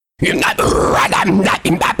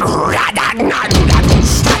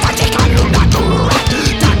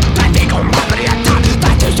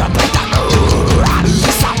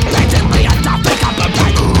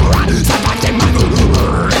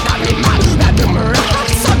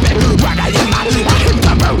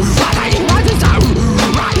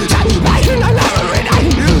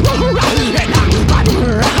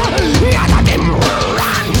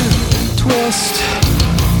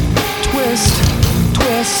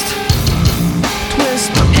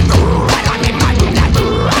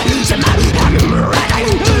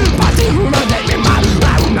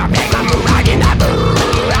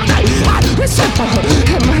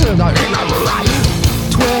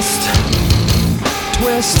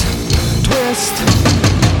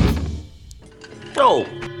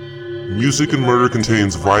Music and Murder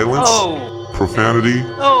contains violence, profanity,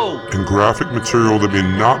 and graphic material that may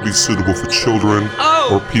not be suitable for children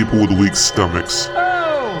or people with weak stomachs.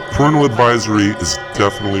 Parental advisory is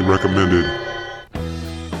definitely recommended.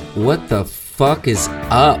 What the fuck is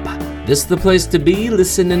up? This is the place to be,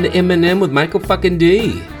 listening to Eminem with Michael fucking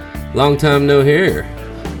D. Long time no hear.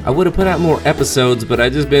 I would have put out more episodes, but I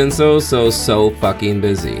just been so fucking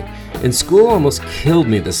busy. And school almost killed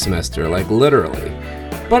me this semester, like literally.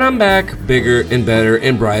 But I'm back, bigger and better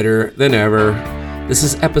and brighter than ever. This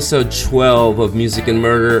is episode 12 of Music and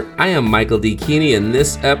Murder. I am Michael D. Keeney, and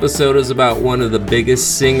this episode is about one of the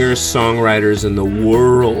biggest singer-songwriters in the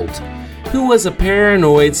world, who was a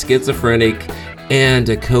paranoid schizophrenic and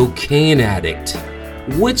a cocaine addict,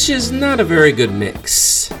 which is not a very good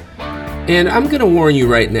mix. And I'm gonna warn you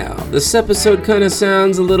right now, this episode kinda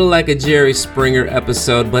sounds a little like a Jerry Springer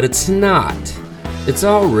episode, but it's not. It's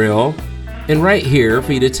all real. And right here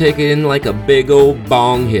for you to take it in like a big old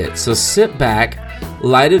bong hit. So sit back,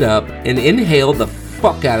 light it up, and inhale the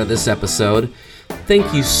fuck out of this episode.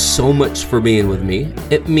 Thank you so much for being with me.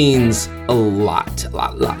 It means a lot.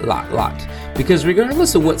 Because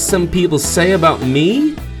regardless of what some people say about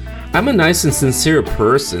me, I'm a nice and sincere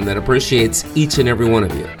person that appreciates each and every one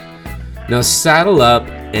of you. Now saddle up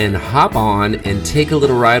and hop on and take a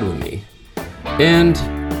little ride with me. And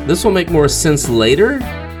this will make more sense later,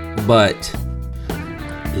 but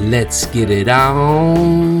let's get it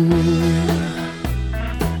on.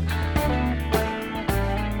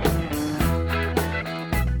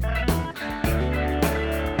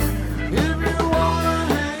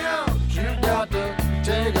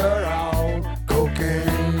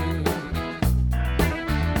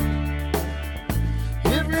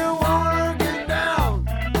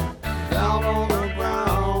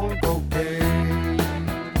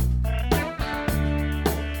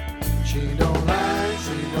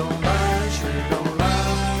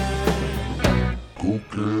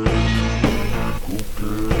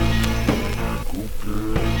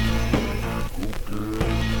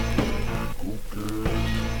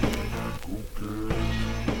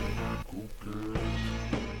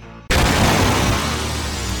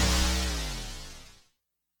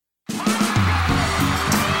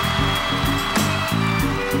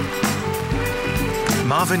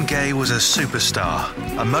 Marvin Gaye was a superstar,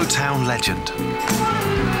 a Motown legend.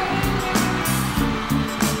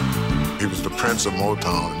 He was the prince of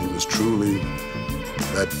Motown, and he was truly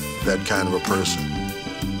that kind of a person.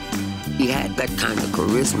 He had that kind of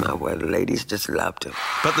charisma where the ladies just loved him.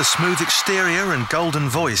 But the smooth exterior and golden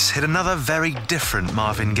voice hid another very different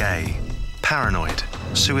Marvin Gaye. Paranoid,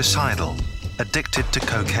 suicidal, addicted to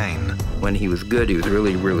cocaine. When he was good, he was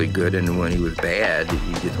really, really good, and when he was bad,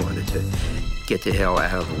 he just wanted to get the hell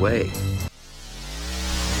out of the way.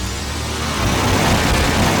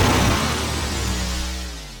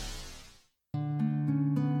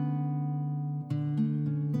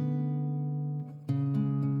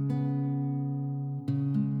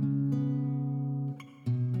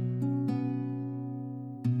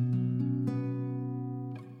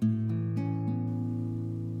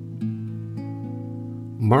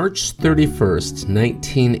 March 31st,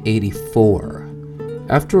 1984.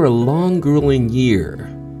 After a long, grueling year,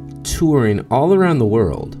 touring all around the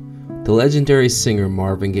world, the legendary singer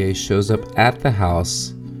Marvin Gaye shows up at the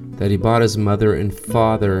house that he bought his mother and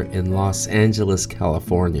father in Los Angeles,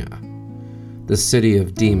 California. The city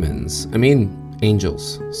of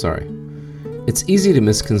angels, sorry. It's easy to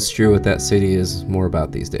misconstrue what that city is more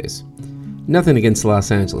about these days. Nothing against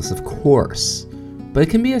Los Angeles, of course, but it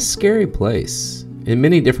can be a scary place in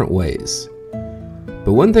many different ways.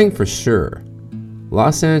 But one thing for sure,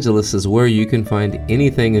 Los Angeles is where you can find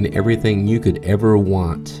anything and everything you could ever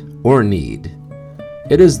want or need.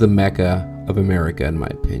 It is the Mecca of America, in my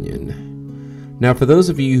opinion. Now, for those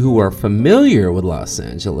of you who are familiar with Los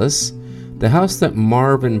Angeles, The house that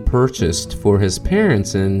Marvin purchased for his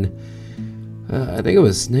parents in, I think it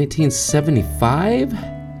was 1975,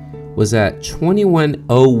 was at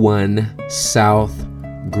 2101 South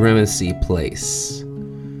Gramercy Place,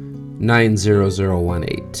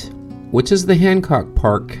 90018, which is the Hancock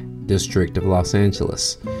Park district of Los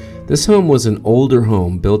Angeles. This home was an older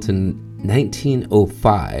home built in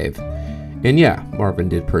 1905, and yeah, Marvin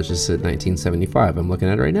did purchase it in 1975. I'm looking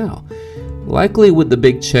at it right now. Likely with the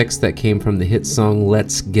big checks that came from the hit song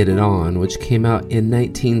Let's Get It On, which came out in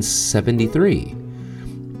 1973.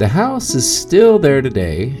 The house is still there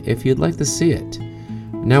today if you'd like to see it.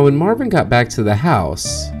 Now, when Marvin got back to the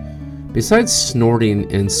house, besides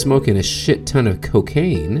snorting and smoking a shit ton of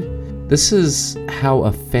cocaine, this is how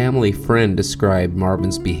a family friend described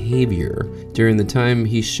Marvin's behavior during the time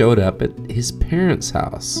he showed up at his parents'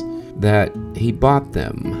 house that he bought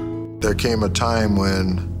them. There came a time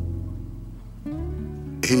when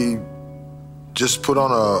he just put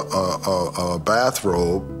on a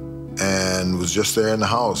bathrobe and was just there in the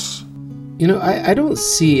house. You know, I don't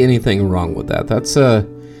see anything wrong with that.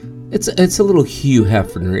 It's a little Hugh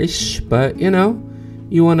Hefner-ish, but you know,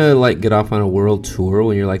 you want to like get off on a world tour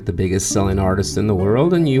when you're like the biggest selling artist in the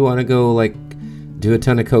world, and you want to go like do a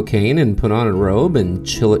ton of cocaine and put on a robe and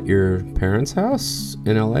chill at your parents' house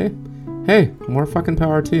in LA. Hey, more fucking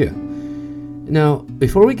power to you. Now,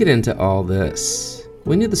 before we get into all this,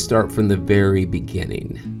 we need to start from the very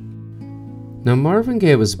beginning. Now, Marvin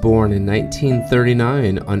Gaye was born in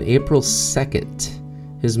 1939 on April 2nd.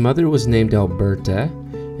 His mother was named Alberta,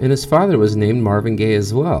 and his father was named Marvin Gaye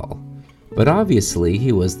as well. But obviously,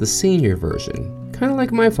 he was the senior version, kind of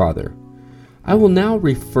like my father. I will now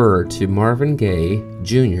refer to Marvin Gaye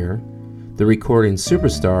Jr., the recording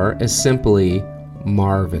superstar, as simply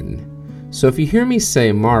Marvin. So if you hear me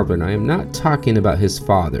say Marvin, I am not talking about his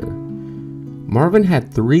father. Marvin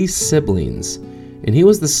had 3 siblings, and he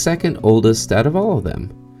was the second oldest out of all of them.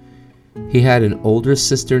 He had an older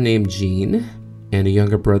sister named Jean, and a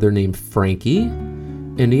younger brother named Frankie,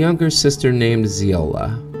 and a younger sister named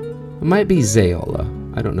Zeola. It might be Zeola,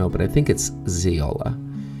 I don't know, but I think it's Zeola.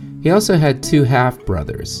 He also had 2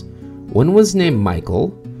 half-brothers. One was named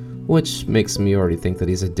Michael, which makes me already think that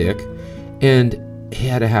he's a dick, and he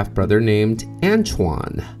had a half-brother named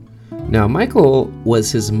Antoine. Now, Michael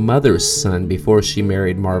was his mother's son before she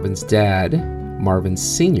married Marvin's dad, Marvin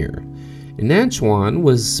Sr., and Antoine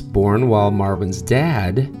was born while Marvin's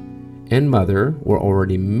dad and mother were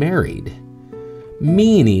already married,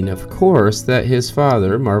 meaning, of course, that his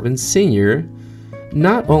father, Marvin Sr.,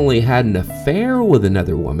 not only had an affair with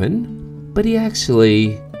another woman, but he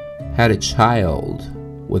actually had a child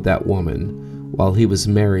with that woman while he was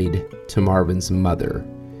married to Marvin's mother.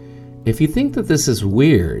 If you think that this is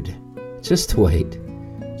weird, just wait.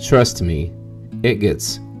 Trust me, it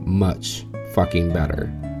gets much fucking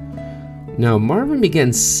better. Now, Marvin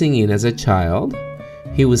began singing as a child.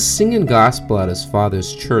 He was singing gospel at his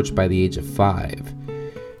father's church by the age of 5.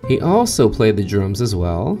 He also played the drums as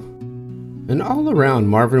well. And all around,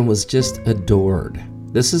 Marvin was just adored.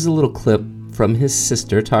 This is a little clip from his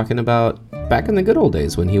sister talking about back in the good old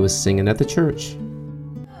days when he was singing at the church.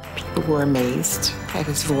 People were amazed at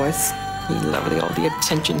his voice. He loved all the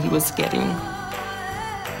attention he was getting.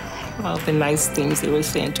 All the nice things they were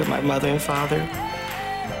saying to my mother and father.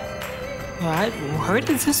 Where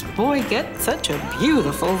did this boy get such a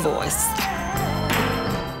beautiful voice?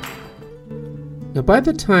 Now, by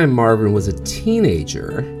the time Marvin was a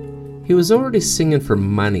teenager, he was already singing for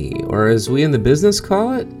money, or as we in the business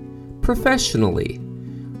call it, professionally.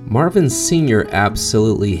 Marvin Sr.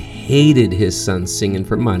 absolutely hated his son singing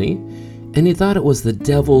for money, and he thought it was the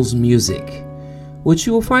devil's music, which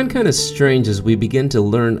you will find kind of strange as we begin to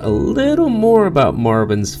learn a little more about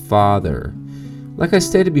Marvin's father. Like I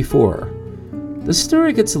stated before, the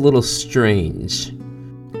story gets a little strange.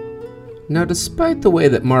 Now, despite the way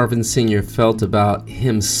that Marvin Sr. felt about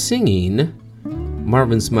him singing,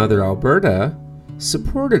 Marvin's mother, Alberta,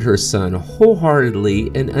 supported her son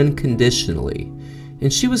wholeheartedly and unconditionally,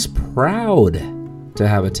 and she was proud to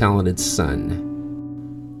have a talented son.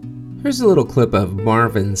 Here's a little clip of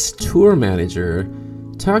Marvin's tour manager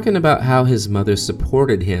talking about how his mother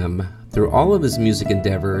supported him through all of his music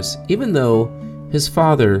endeavors, even though his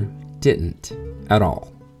father didn't at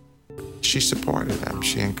all. She supported him,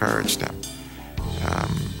 she encouraged him.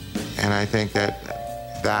 And I think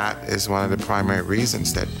that is one of the primary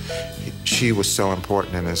reasons that she was so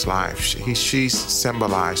important in his life. She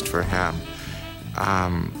symbolized for him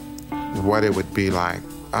what it would be like,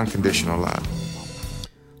 unconditional love.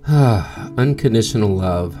 Unconditional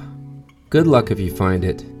love. Good luck if you find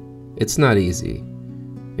it. It's not easy.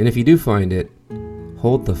 And if you do find it,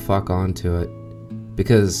 hold the fuck on to it,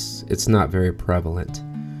 because it's not very prevalent.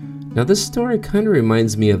 Now this story kind of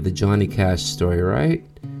reminds me of the Johnny Cash story, right?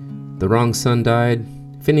 The wrong son died.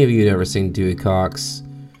 If any of you have ever seen Dewey Cox,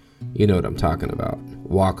 you know what I'm talking about.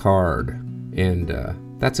 Walk Hard. And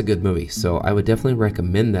that's a good movie, so I would definitely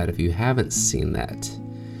recommend that if you haven't seen that.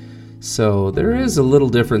 So there is a little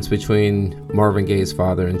difference between Marvin Gaye's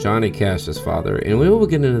father and Johnny Cash's father, and we will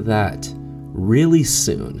get into that really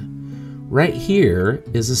soon. Right here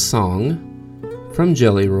is a song from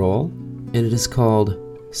Jelly Roll, and it is called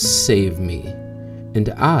Save Me. And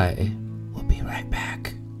I will be right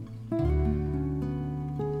back.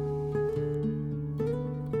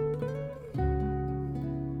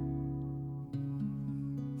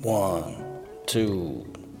 One, two,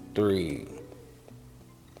 three.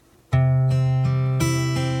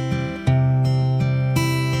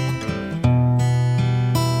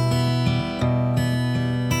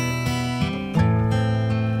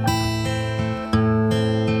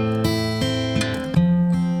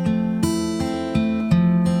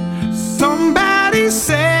 Somebody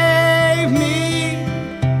save me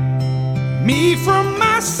from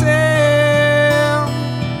myself.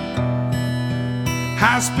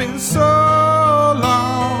 I spent so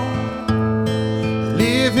long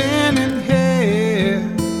living in hell.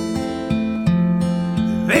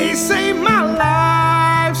 They say my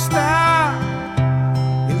lifestyle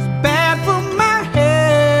is bad for my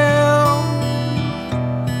health.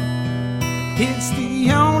 It's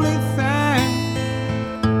the only thing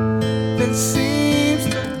that seems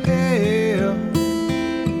to help.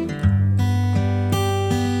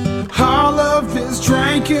 All of this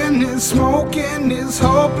drinking and smoking is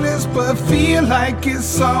hopeless, but feel like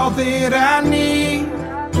it's all that I need.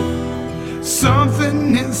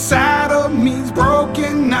 Something inside of me's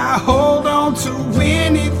broken. I hold on to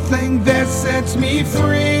anything that sets me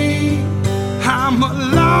free. I'm a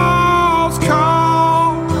lost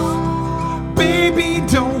cause. Baby,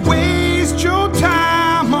 don't waste your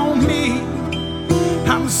time on me.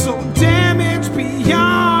 I'm so damaged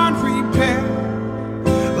beyond repair.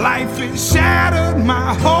 Life has shattered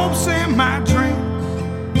my hopes and my dreams.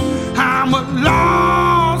 I'm a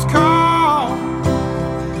lost cause.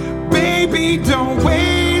 Baby, don't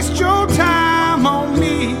waste your time on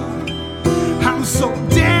me. I'm so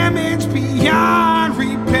damaged beyond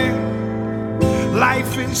repair.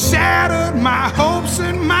 Life has shattered my hopes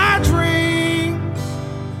and my dreams.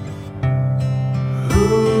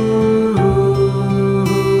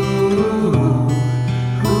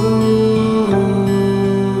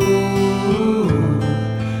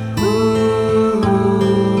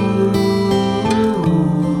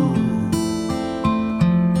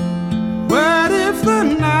 What if the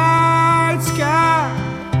night sky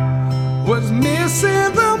was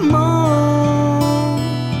missing the moon?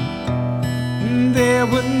 There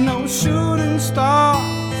were no shooting stars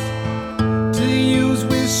to use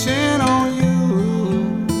wishing on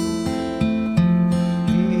you.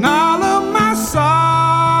 And all of my sorrows,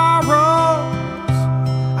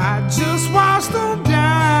 I just washed them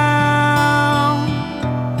down.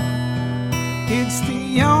 It's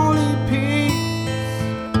the only peace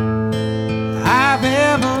I've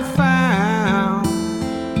ever found.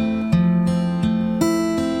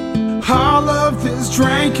 All of this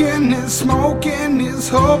drinking and smoking is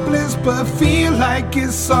hopeless, but feel like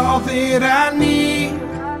it's all that I need.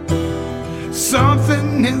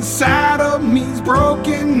 Something inside of me's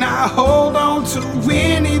broken. I hold on to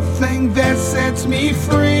anything that sets me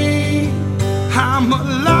free. I'm a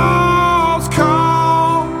lost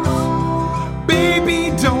cause.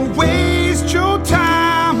 Baby, don't waste your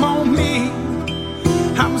time on me.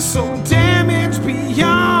 I'm so damaged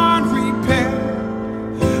beyond repair.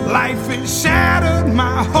 Life has shattered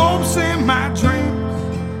my hopes and my dreams.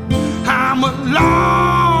 I'm a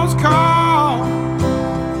lost cause.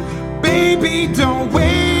 Baby, don't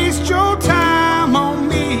waste your time on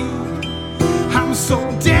me. I'm so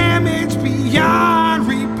damaged beyond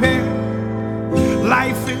repair.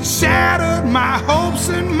 Life has shattered my hopes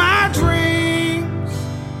and my dreams.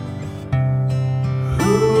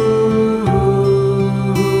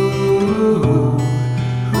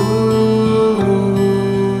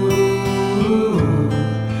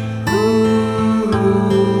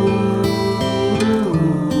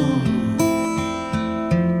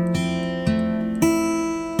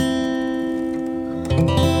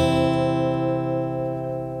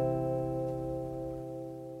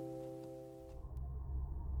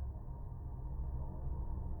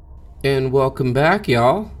 And welcome back,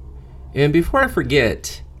 y'all. And before I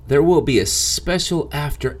forget, there will be a special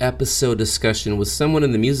after episode discussion with someone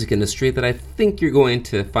in the music industry that I think you're going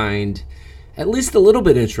to find at least a little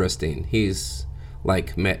bit interesting. He's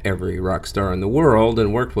like met every rock star in the world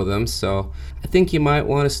and worked with them, so I think you might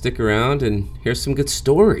want to stick around and hear some good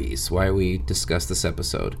stories while we discuss this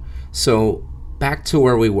episode. So, back to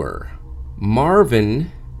where we were.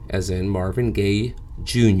 Marvin, as in Marvin Gaye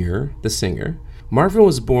Jr., the singer, Marvin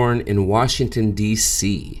was born in Washington,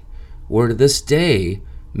 D.C., where to this day,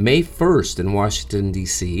 May 1st in Washington,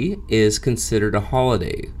 D.C. is considered a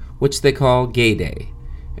holiday, which they call Gay Day.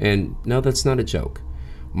 And no, that's not a joke.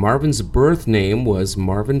 Marvin's birth name was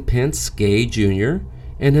Marvin Pentz Gaye Jr.,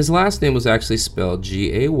 and his last name was actually spelled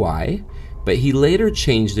G-A-Y, but he later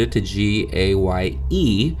changed it to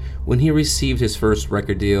G-A-Y-E when he received his first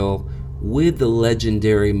record deal with the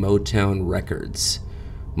legendary Motown Records.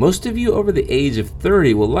 Most of you over the age of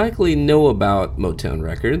 30 will likely know about Motown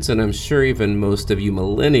Records, and I'm sure even most of you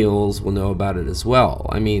millennials will know about it as well.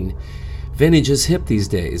 I mean, vintage is hip these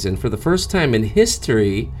days, and for the first time in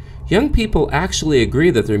history, young people actually agree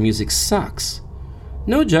that their music sucks.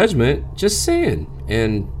 No judgment, just saying.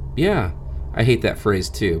 And yeah, I hate that phrase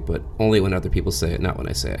too, but only when other people say it, not when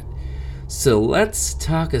I say it. So let's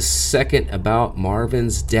talk a second about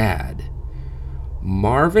Marvin's dad.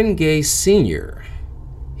 Marvin Gaye Sr.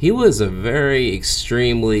 He was a very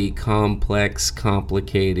extremely complex,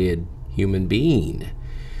 complicated human being.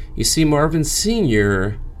 You see, Marvin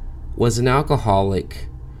Sr. was an alcoholic,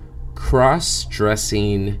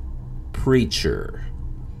 cross-dressing preacher.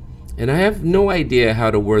 And I have no idea how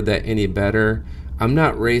to word that any better. I'm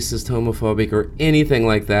not racist, homophobic, or anything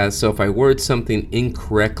like that, so if I word something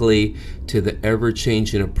incorrectly to the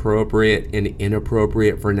ever-changing appropriate and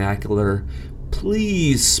inappropriate vernacular,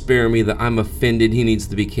 please spare me the I'm offended, he needs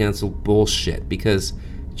to be canceled bullshit, because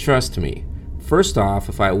trust me, first off,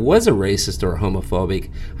 if I was a racist or a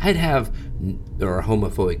homophobic, or a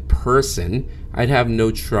homophobic person, I'd have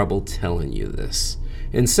no trouble telling you this.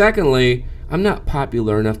 And secondly, I'm not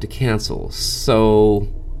popular enough to cancel, so...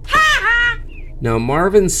 Now,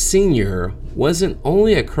 Marvin Sr. wasn't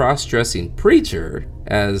only a cross-dressing preacher,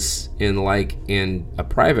 as in a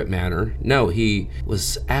private manner. No, he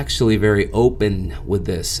was actually very open with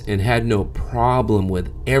this and had no problem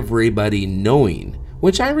with everybody knowing,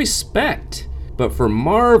 which I respect. But for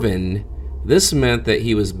Marvin, this meant that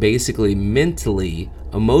he was basically mentally,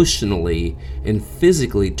 emotionally, and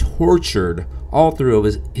physically tortured all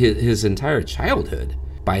through his entire childhood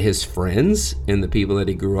by his friends and the people that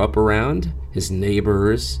he grew up around, his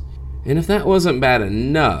neighbors. And if that wasn't bad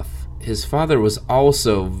enough, his father was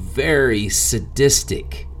also very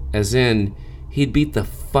sadistic, as in he'd beat the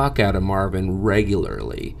fuck out of Marvin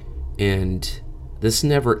regularly, and this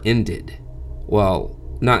never ended. Well,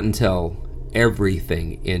 not until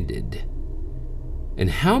everything ended.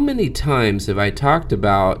 And how many times have I talked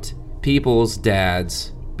about people's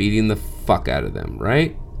dads beating the fuck out of them,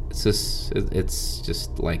 right? It's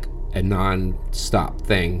just like a non-stop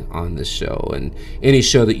thing on this show, and any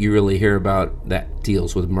show that you really hear about that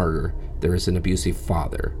deals with murder, there is an abusive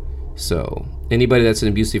father. So anybody that's an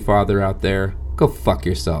abusive father out there, go fuck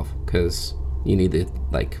yourself, because you need to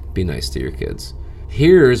be nice to your kids.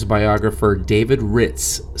 Here's biographer David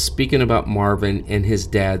Ritz speaking about Marvin and his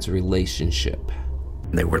dad's relationship.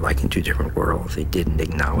 They were in two different worlds. They didn't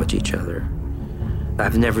acknowledge each other.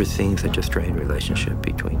 I've never seen such a strained relationship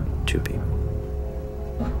between two people.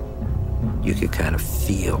 You could kind of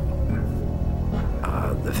feel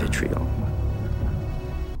the vitriol.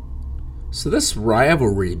 So this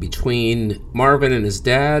rivalry between Marvin and his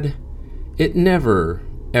dad, it never,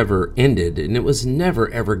 ever ended, and it was never,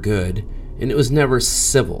 ever good, and it was never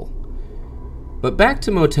civil. But back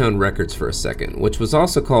to Motown Records for a second, which was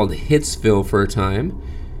also called Hitsville for a time.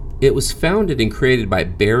 It was founded and created by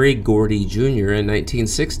Berry Gordy Jr. in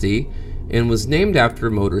 1960 and was named after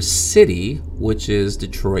Motor City, which is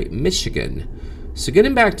Detroit, Michigan. So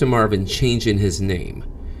getting back to Marvin changing his name,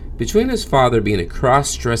 between his father being a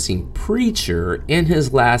cross-dressing preacher and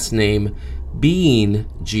his last name being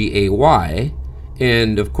G-A-Y,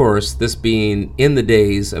 and of course this being in the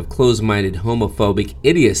days of closed-minded homophobic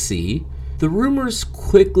idiocy, the rumors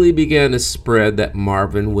quickly began to spread that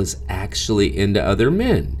Marvin was actually into other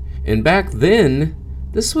men. And back then,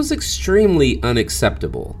 this was extremely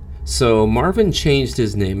unacceptable. So Marvin changed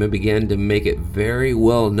his name and began to make it very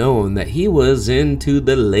well known that he was into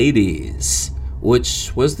the ladies,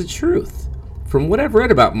 which was the truth. From what I've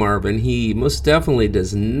read about Marvin, he most definitely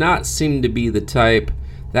does not seem to be the type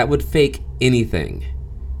that would fake anything.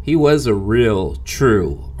 He was a real,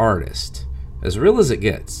 true artist. As real as it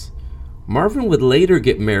gets. Marvin would later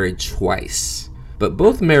get married twice, but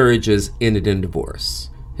both marriages ended in divorce.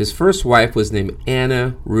 His first wife was named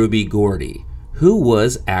Anna Ruby Gordy, who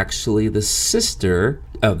was actually the sister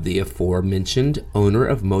of the aforementioned owner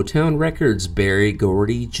of Motown Records, Berry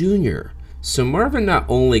Gordy Jr. So Marvin not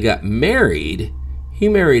only got married, he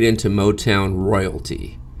married into Motown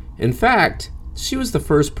royalty. In fact, she was the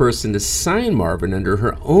first person to sign Marvin under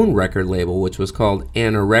her own record label, which was called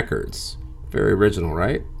Anna Records. Very original,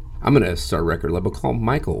 right? I'm going to start a record label called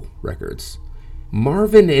Michael Records.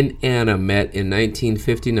 Marvin and Anna met in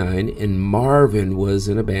 1959, and Marvin was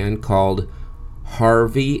in a band called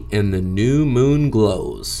Harvey and the New Moon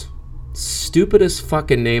Glows. Stupidest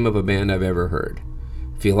fucking name of a band I've ever heard.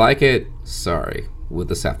 If you like it, sorry. We'll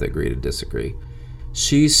just have to agree to disagree.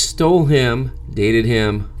 She stole him, dated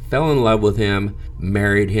him, fell in love with him,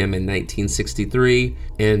 married him in 1963,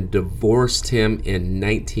 and divorced him in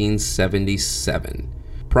 1977.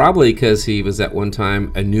 Probably because he was at one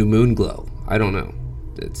time a new moon glow. I don't know.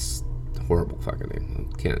 It's a horrible fucking name.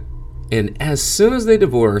 I can't. And as soon as they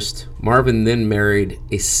divorced, Marvin then married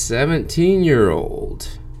a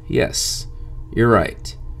 17-year-old. Yes, you're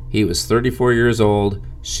right. He was 34 years old.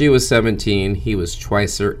 She was 17. He was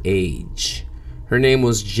twice her age. Her name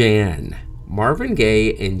was Jan. Marvin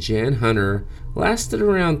Gaye and Jan Hunter lasted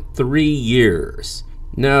around 3 years.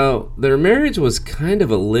 Now, their marriage was kind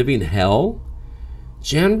of a living hell.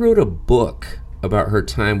 Jan wrote a book about her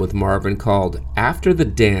time with Marvin called After the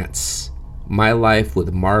Dance, My Life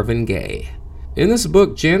with Marvin Gaye. In this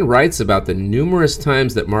book, Jan writes about the numerous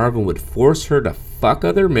times that Marvin would force her to fuck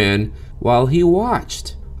other men while he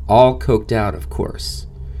watched, all coked out, of course.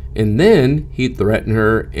 And then he'd threaten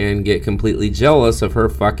her and get completely jealous of her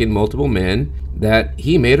fucking multiple men that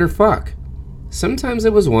he made her fuck. Sometimes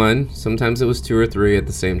it was one, sometimes it was 2 or 3 at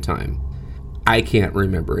the same time. I can't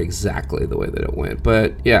remember exactly the way that it went,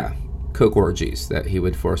 but yeah, coke orgies that he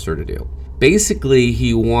would force her to do. Basically,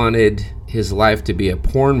 he wanted his life to be a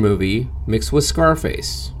porn movie mixed with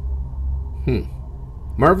Scarface.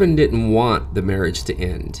 Marvin didn't want the marriage to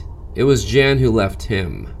end. It was Jan who left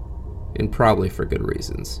him, and probably for good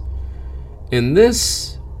reasons. And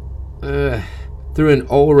this, through an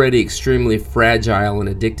already extremely fragile and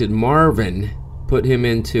addicted Marvin, put him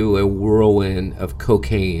into a whirlwind of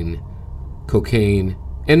cocaine,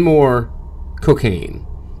 and more cocaine.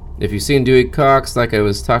 If you've seen Dewey Cox, like I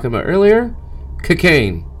was talking about earlier,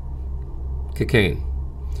 cocaine.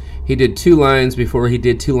 He did 2 lines before he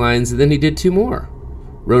did 2 lines, and then he did 2 more.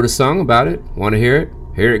 Wrote a song about it. Want to hear it?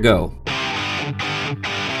 Here it go.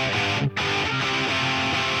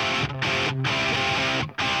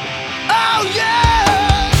 Oh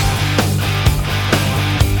yeah!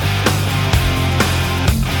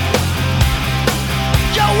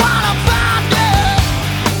 You wanna find it?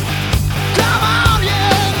 Come on,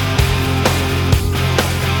 yeah!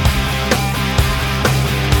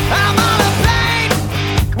 I'm on a plane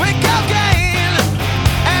with cocaine,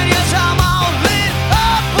 and yes, I'm all lit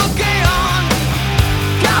up again.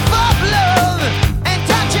 Got for love and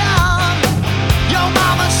touch on. Your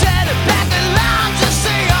mama said back the lines to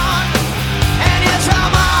see on. And yes,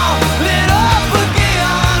 I'm all lit up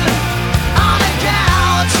again on the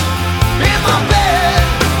couch in my bed.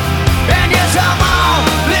 And yes, I'm all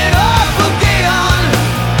lit up again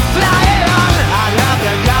flying. I love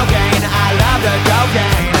the cocaine, I love the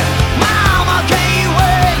cocaine. Mama, can you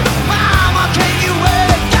wait? Mama, can you wait?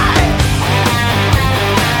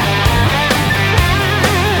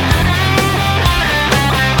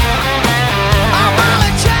 I'm on a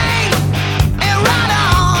chain and right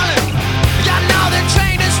on. You know the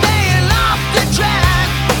train is staying off the track.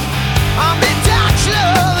 I'm in touch,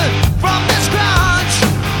 love, from this crunch.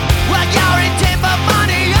 Well, you're in debt for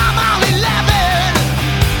money, I'm only 11.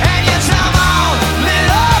 And yes, I'm all lit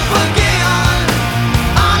up again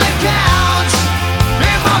on the couch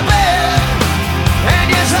in my bed. And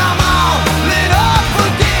yes, I'm all lit up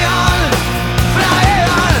again flying.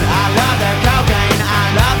 I love the cocaine, I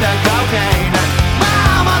love the cocaine.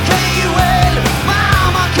 Mama, can you wait?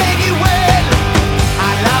 Mama, can you wait? I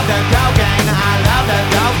love the cocaine, I love the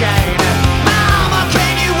cocaine. Mama,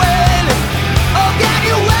 can you wait? Oh, can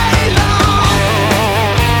you wait long?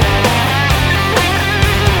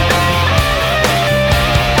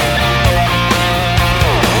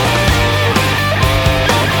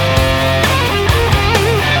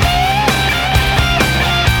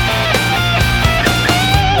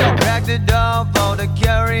 Crack the door for the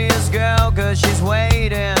curious girl, 'cause she's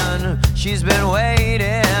waiting, she's been waiting.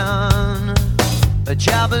 A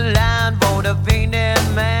chopper line for the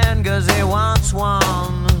fiending man, 'cause he wants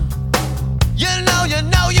one. You know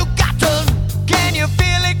you got to. Can you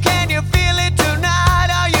feel it? Can you feel it tonight?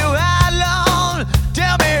 Are you high alone?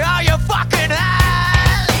 Tell me, are you fucking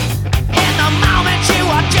high? In the moment you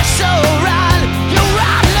are just so right. You're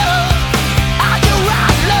right, love. I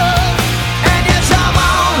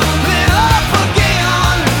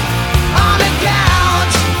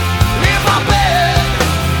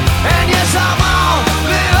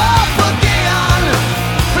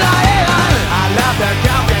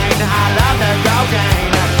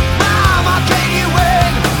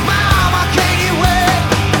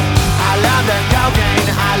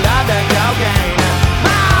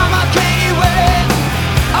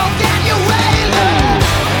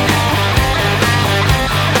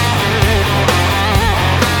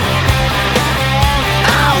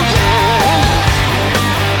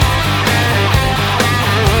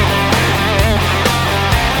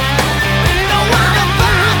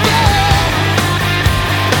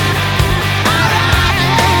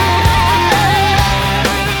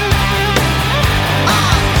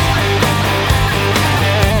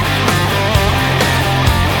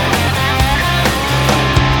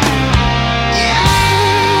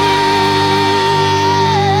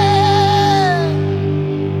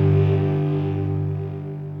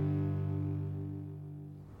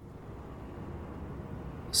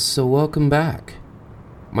So welcome back.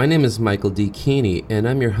 My name is Michael D. Keeney, and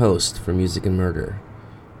I'm your host for Music and Murder.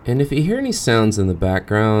 And if you hear any sounds in the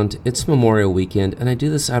background, it's Memorial Weekend, and I do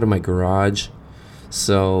this out of my garage.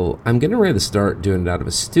 So I'm getting ready to start doing it out of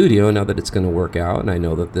a studio now that it's going to work out, and I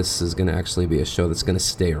know that this is going to actually be a show that's going to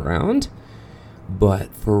stay around.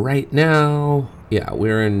 But for right now, yeah,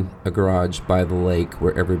 we're in a garage by the lake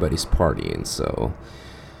where everybody's partying, so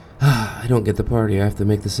I don't get the party. I have to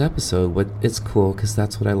make this episode, but it's cool because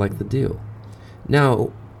that's what I like to do.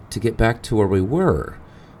 Now, to get back to where we were,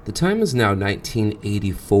 the time is now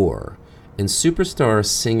 1984, and superstar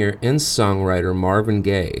singer and songwriter Marvin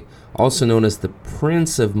Gaye, also known as the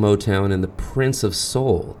Prince of Motown and the Prince of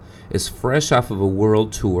Soul, is fresh off of a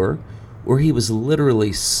world tour where he was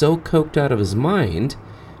literally so coked out of his mind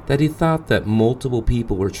that he thought that multiple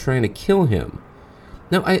people were trying to kill him.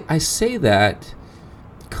 Now, I say that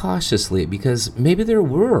cautiously because maybe there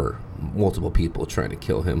were multiple people trying to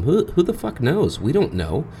kill him. Who the fuck knows? We don't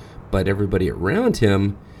know. But everybody around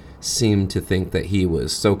him seemed to think that he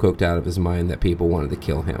was so coked out of his mind that people wanted to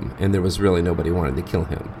kill him, and there was really nobody wanted to kill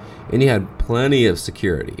him. And he had plenty of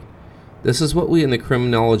security. This is what we in the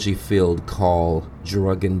criminology field call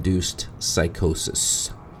drug-induced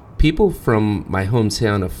psychosis. People from my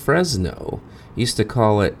hometown of Fresno used to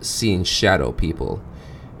call it seeing shadow people.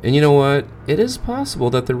 And you know what? It is possible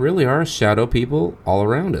that there really are shadow people all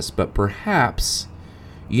around us, but perhaps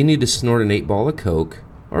you need to snort an 8-ball of coke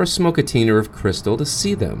or smoke a teener of crystal to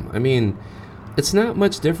see them. I mean, it's not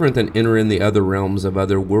much different than entering the other realms of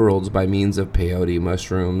other worlds by means of peyote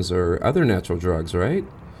mushrooms or other natural drugs, right?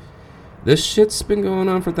 This shit's been going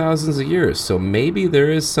on for thousands of years, so maybe there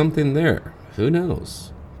is something there. Who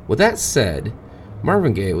knows? With that said,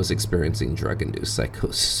 Marvin Gaye was experiencing drug-induced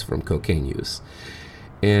psychosis from cocaine use.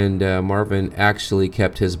 And Marvin actually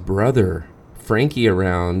kept his brother, Frankie,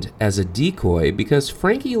 around as a decoy because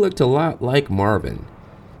Frankie looked a lot like Marvin.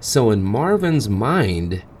 So in Marvin's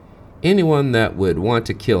mind, anyone that would want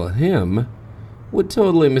to kill him would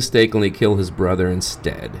totally mistakenly kill his brother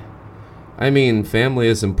instead. I mean, family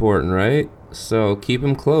is important, right? So keep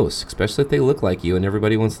them close, especially if they look like you and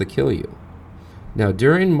everybody wants to kill you. Now,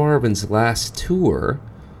 during Marvin's last tour,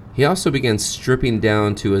 he also began stripping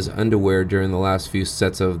down to his underwear during the last few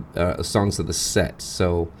sets of songs of the set.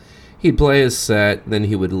 So he'd play his set, then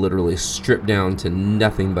he would literally strip down to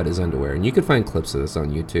nothing but his underwear. And you can find clips of this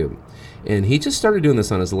on YouTube. And he just started doing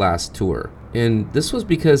this on his last tour. And this was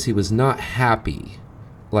because he was not happy.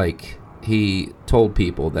 Like, he told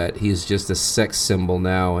people that he's just a sex symbol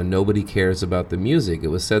now and nobody cares about the music. It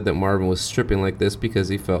was said that Marvin was stripping like this because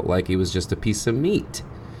he felt like he was just a piece of meat.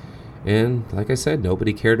 And like I said,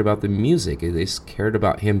 nobody cared about the music. They just cared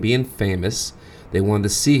about him being famous. They wanted to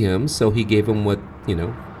see him, so he gave them what,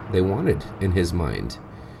 they wanted in his mind.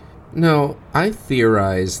 Now, I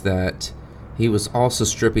theorize that he was also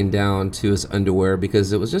stripping down to his underwear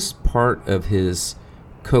because it was just part of his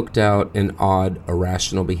coked out and odd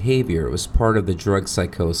irrational behavior. It was part of the drug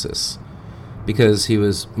psychosis. Because he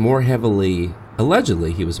was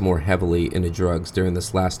allegedly he was more heavily into drugs during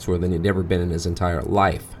this last tour than he'd ever been in his entire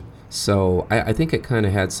life. So I think it kind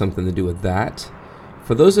of had something to do with that.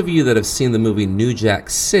 For those of you that have seen the movie New Jack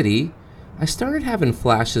City, I started having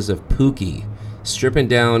flashes of Pookie stripping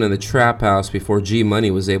down in the trap house before G Money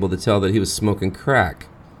was able to tell that he was smoking crack.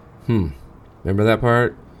 Remember that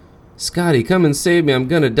part? Scotty, come and save me, I'm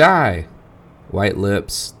gonna die. White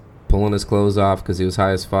lips, pulling his clothes off because he was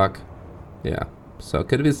high as fuck. Yeah, so it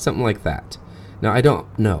could have been something like that. Now, I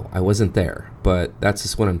don't know, I wasn't there, but that's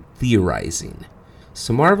just what I'm theorizing.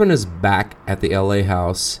 So Marvin is back at the LA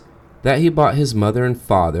house that he bought his mother and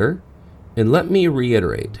father, and let me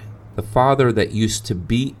reiterate, the father that used to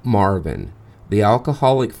beat Marvin, the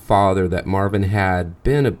alcoholic father that Marvin had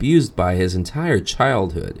been abused by his entire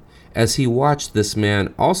childhood, as he watched this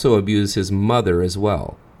man also abuse his mother as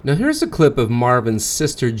well. Now here's a clip of Marvin's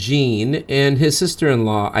sister Jean and his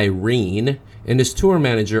sister-in-law Irene and his tour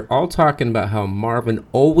manager all talking about how Marvin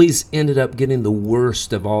always ended up getting the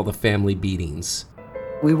worst of all the family beatings.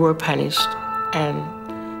 We were punished,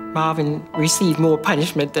 and Marvin received more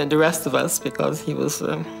punishment than the rest of us because he was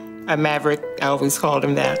a maverick. I always called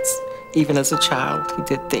him that. Even as a child, he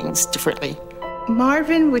did things differently.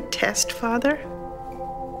 Marvin would test Father.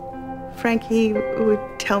 Frankie would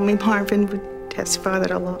tell me Marvin would test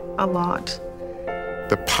Father a lot.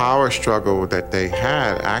 The power struggle that they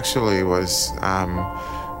had actually was,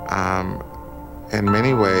 in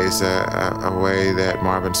many ways, a way that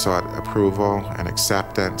Marvin sought approval and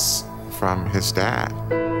acceptance from his dad.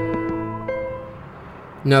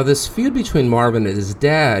 Now, this feud between Marvin and his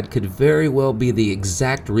dad could very well be the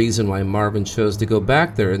exact reason why Marvin chose to go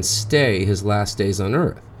back there and stay his last days on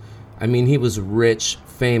Earth. I mean, he was rich,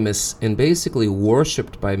 famous, and basically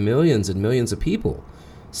worshipped by millions and millions of people.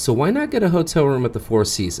 So why not get a hotel room at the Four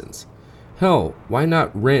Seasons? Hell, why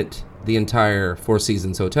not rent the entire Four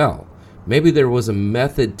Seasons hotel? Maybe there was a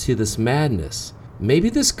method to this madness. Maybe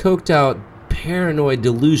this coked out, paranoid,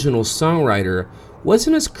 delusional songwriter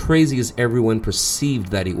wasn't as crazy as everyone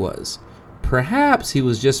perceived that he was. Perhaps he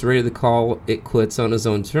was just ready to call it quits on his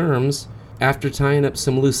own terms after tying up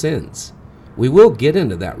some loose ends. We will get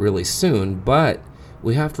into that really soon, but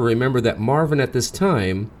we have to remember that Marvin at this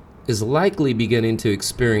time is likely beginning to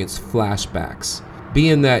experience flashbacks,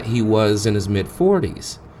 being that he was in his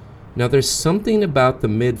mid-40s. Now there's something about the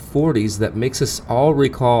mid-40s that makes us all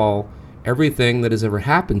recall everything that has ever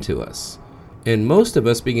happened to us. And most of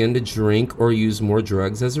us begin to drink or use more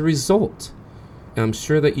drugs as a result. I'm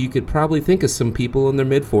sure that you could probably think of some people in their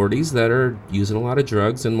mid-40s that are using a lot of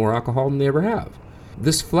drugs and more alcohol than they ever have.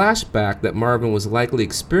 This flashback that Marvin was likely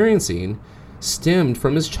experiencing stemmed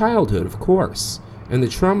from his childhood, of course, and the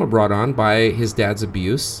trauma brought on by his dad's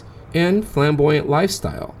abuse and flamboyant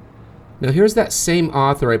lifestyle. Now here's that same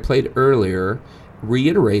author I played earlier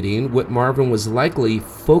reiterating what Marvin was likely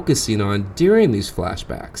focusing on during these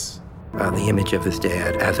flashbacks. The image of his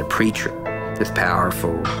dad as a preacher, this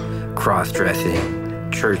powerful,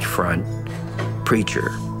 cross-dressing, church front preacher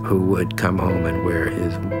who would come home and wear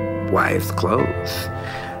his wife's clothes.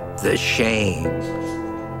 The shame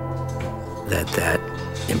that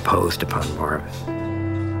imposed upon Marvin.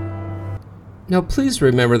 Now please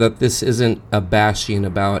remember that this isn't a bashing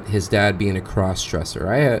about his dad being a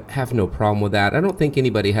cross-dresser. I have no problem with that. I don't think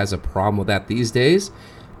anybody has a problem with that these days.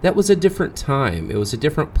 That was a different time. It was a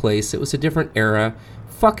different place. It was a different era.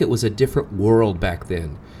 Fuck, it was a different world back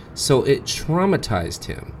then. So it traumatized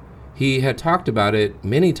him. He had talked about it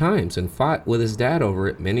many times and fought with his dad over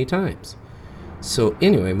it many times. So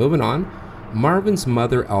anyway, moving on. Marvin's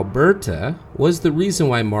mother, Alberta, was the reason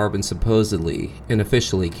why Marvin supposedly and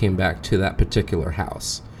officially came back to that particular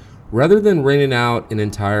house, rather than renting out an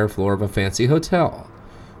entire floor of a fancy hotel.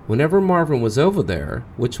 Whenever Marvin was over there,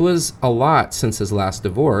 which was a lot since his last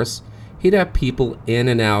divorce, he'd have people in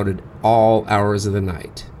and out at all hours of the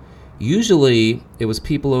night. Usually, it was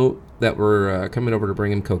people that were coming over to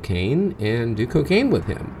bring him cocaine and do cocaine with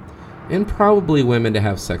him, and probably women to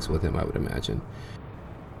have sex with him, I would imagine.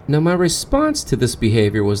 Now, my response to this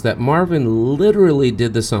behavior was that Marvin literally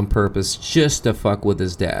did this on purpose just to fuck with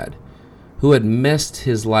his dad, who had messed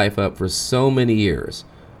his life up for so many years.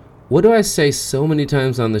 What do I say so many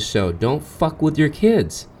times on the show? Don't fuck with your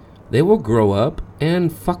kids. They will grow up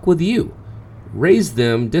and fuck with you. Raise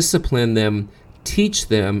them, discipline them, teach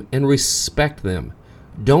them, and respect them.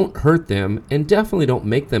 Don't hurt them, and definitely don't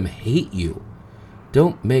make them hate you.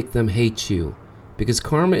 Don't make them hate you, because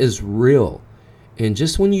karma is real. And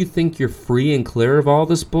just when you think you're free and clear of all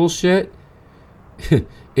this bullshit,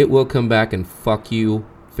 it will come back and fuck you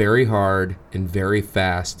very hard and very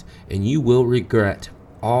fast, and you will regret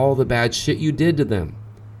all the bad shit you did to them.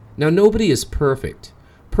 Now, nobody is perfect.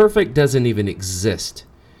 Perfect doesn't even exist.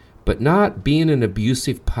 But not being an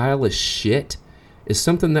abusive pile of shit is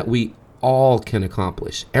something that we all can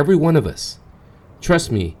accomplish. Every one of us.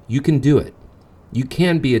 Trust me, you can do it. You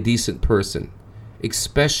can be a decent person,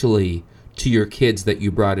 especially to your kids that you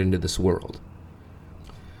brought into this world.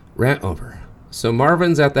 Rant over. So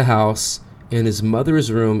Marvin's at the house, and his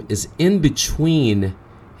mother's room is in between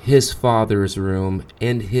his father's room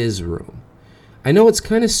and his room. I know it's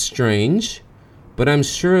kind of strange, but I'm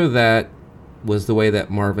sure that was the way that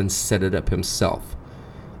Marvin set it up himself,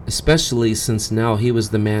 especially since now he was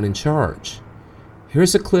the man in charge.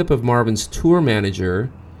 Here's a clip of Marvin's tour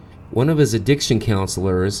manager, one of his addiction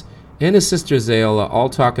counselors, and his sister Zayola all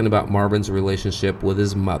talking about Marvin's relationship with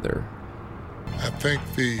his mother. I think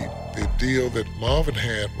the deal that Marvin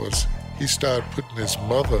had was he started putting his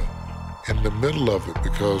mother in the middle of it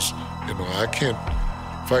because, I can't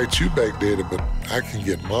fight you back there, but I can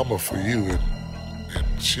get mama for you.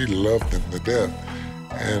 And she loved him to death.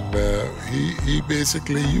 And he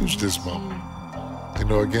basically used his mama,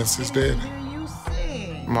 against his daddy.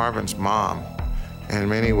 Marvin's mom, in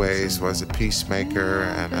many ways, was a peacemaker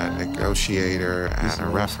and a negotiator and a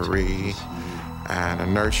referee and a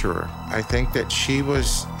nurturer. I think that she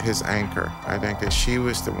was his anchor. I think that she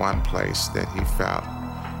was the one place that he felt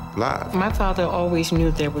love. My father always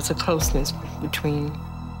knew there was a closeness between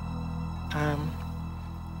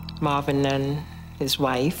Marvin and his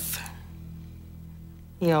wife.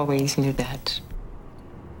 He always knew that.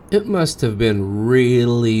 It must have been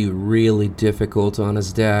really, really difficult on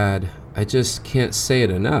his dad. I just can't say it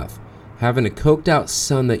enough. Having a coked out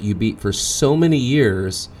son that you beat for so many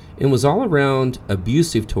years and was all around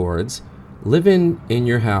abusive towards, living in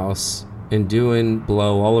your house and doing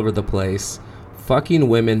blow all over the place, fucking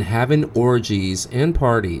women, having orgies and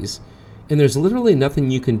parties, and there's literally nothing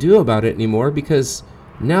you can do about it anymore because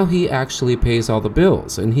now he actually pays all the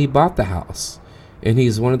bills and he bought the house and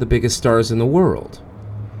he's one of the biggest stars in the world.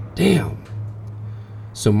 Damn.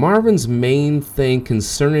 So Marvin's main thing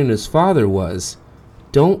concerning his father was,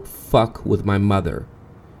 don't fuck with my mother.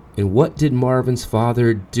 And what did Marvin's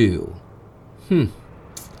father do?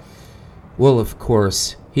 Well, of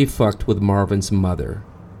course, he fucked with Marvin's mother.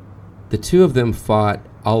 The two of them fought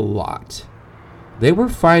a lot. They were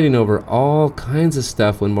fighting over all kinds of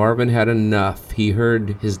stuff when Marvin had enough. He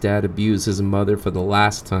heard his dad abuse his mother for the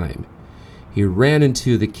last time. He ran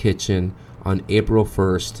into the kitchen on April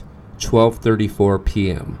 1st, 12:34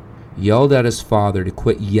 p.m., yelled at his father to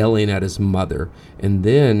quit yelling at his mother, and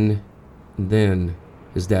then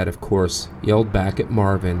his dad, of course, yelled back at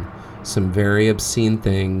Marvin some very obscene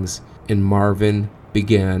things, and Marvin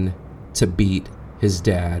began to beat his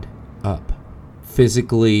dad up,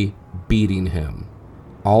 physically beating him.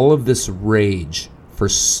 All of this rage for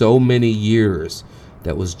so many years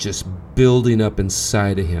that was just building up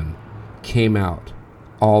inside of him came out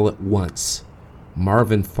all at once.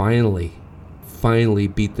 Marvin finally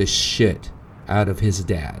beat the shit out of his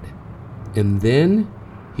dad. And then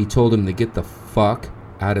he told him to get the fuck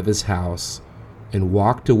out of his house and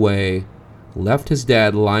walked away, left his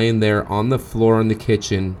dad lying there on the floor in the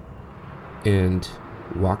kitchen, and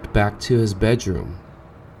walked back to his bedroom.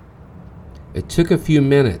 It took a few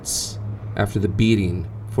minutes after the beating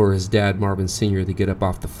for his dad, Marvin Sr., to get up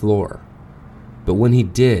off the floor. But when he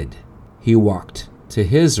did, he walked to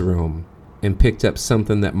his room and picked up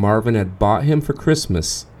something that Marvin had bought him for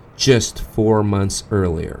Christmas just 4 months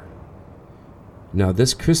earlier. Now,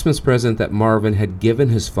 this Christmas present that Marvin had given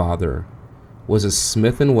his father was a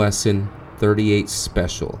Smith & Wesson 38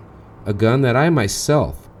 Special, a gun that I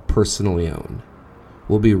myself personally own.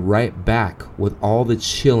 We'll be right back with all the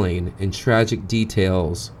chilling and tragic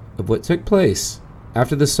details of what took place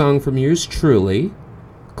after the song from yours truly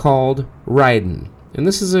called Ridin'. And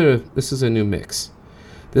this is a new mix.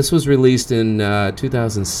 This was released in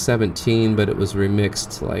 2017, but it was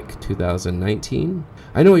remixed like 2019.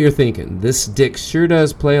 I know what you're thinking. This dick sure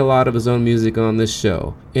does play a lot of his own music on this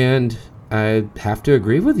show. And I have to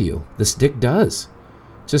agree with you. This dick does.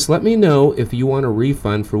 Just let me know if you want a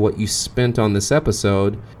refund for what you spent on this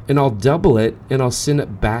episode, and I'll double it and I'll send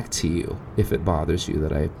it back to you if it bothers you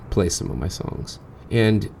that I play some of my songs.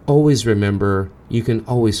 And always remember, you can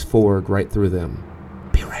always forward right through them.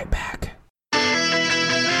 Be right back.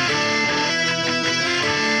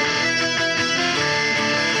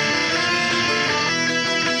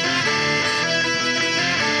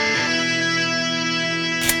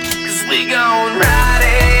 We gon' ride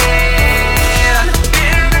in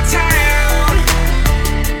the town,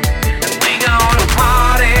 and we gonna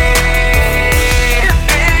party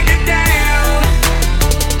and get down,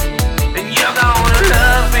 and you're gonna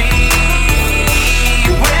love me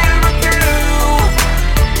when we're through,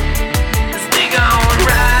 'cause we gon'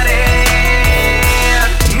 ride in,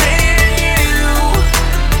 me and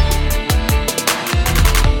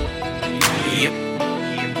you. Yep.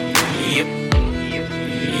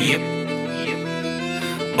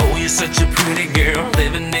 You're such a pretty girl,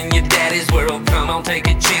 living in your daddy's world. Come on, take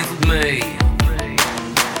a chance with me.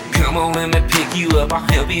 Come on, let me pick you up. I'll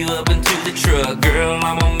help you up into the truck. Girl,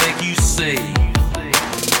 I'm gonna make you see.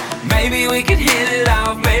 Maybe we could hit it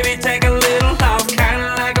off, maybe take a little off,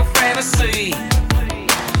 kinda like a fantasy.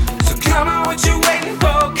 So come on, what you waiting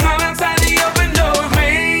for? Come outside the open door with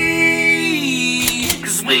me,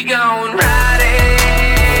 'cause we gon' ride it.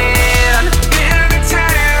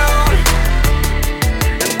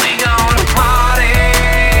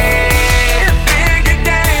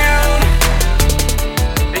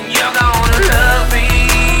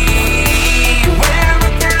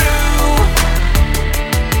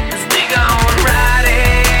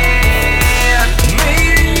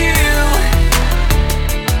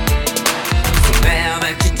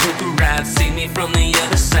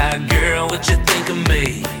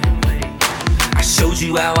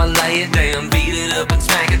 How I lay it down, beat it up and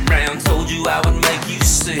smack it round. Told you I would make you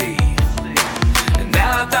see. And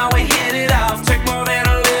now I thought we hit it off, took more than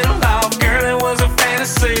a little off. Girl, it was a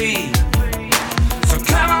fantasy. So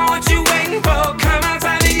come on, what you waiting for? Come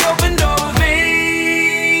outside the open door with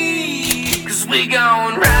me, 'cause we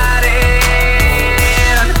gon' ride it.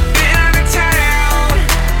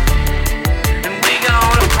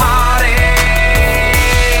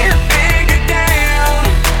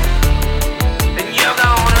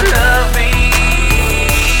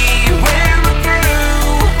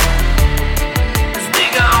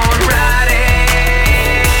 Ride it.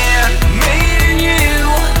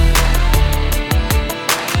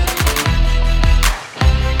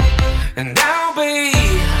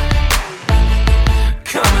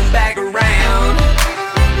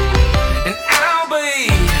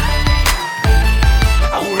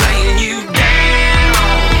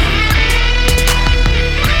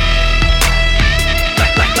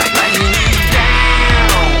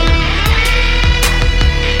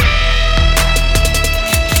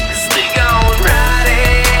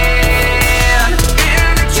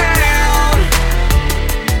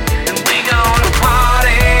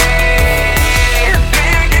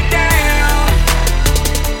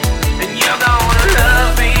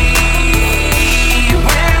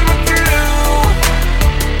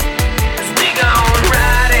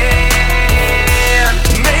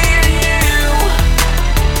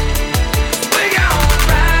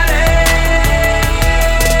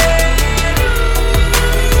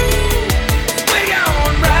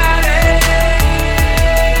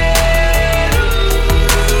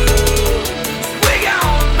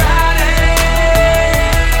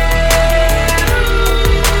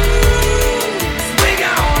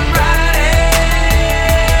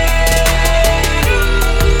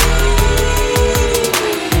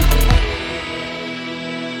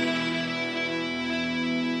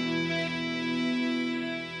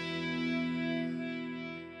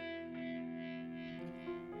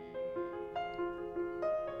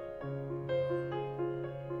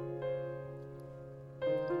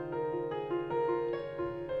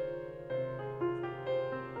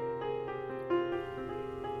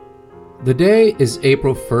 The day is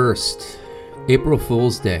April 1st, April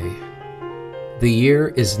Fool's Day. The year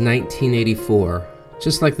is 1984,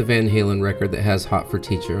 just like the Van Halen record that has Hot for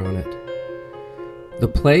Teacher on it. The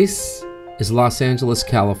place is Los Angeles,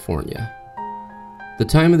 California. The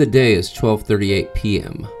time of the day is 12:38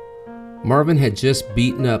 p.m. Marvin had just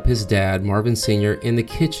beaten up his dad, Marvin Sr., in the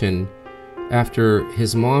kitchen after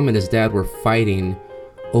his mom and his dad were fighting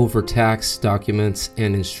over tax documents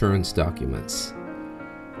and insurance documents.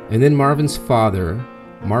 And then Marvin's father,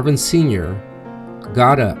 Marvin Sr.,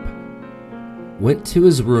 got up, went to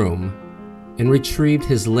his room, and retrieved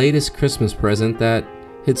his latest Christmas present that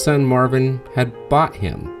his son Marvin had bought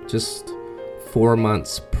him just 4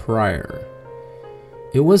 months prior.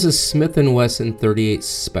 It was a Smith & Wesson .38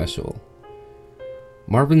 special.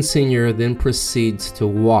 Marvin Sr. then proceeds to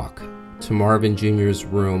walk to Marvin Jr.'s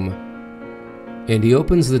room, and he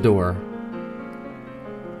opens the door.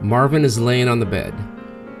 Marvin is laying on the bed.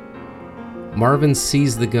 Marvin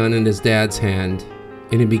sees the gun in his dad's hand,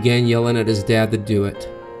 and he began yelling at his dad to do it.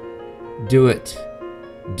 Do it.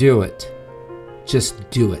 Do it. Just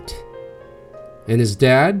do it. And his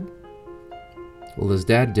dad? Well, his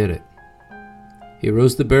dad did it. He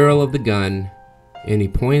rose the barrel of the gun, and he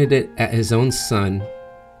pointed it at his own son,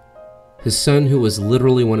 his son who was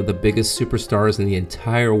literally one of the biggest superstars in the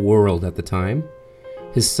entire world at the time,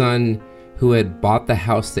 his son who had bought the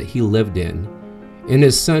house that he lived in, and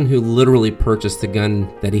his son who literally purchased the gun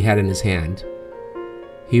that he had in his hand.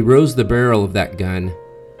 He rose the barrel of that gun,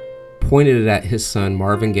 pointed it at his son,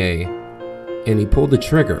 Marvin Gaye, and he pulled the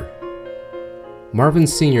trigger. Marvin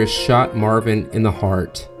Sr. shot Marvin in the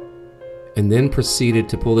heart, and then proceeded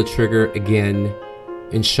to pull the trigger again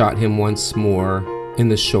and shot him once more in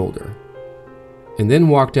the shoulder, and then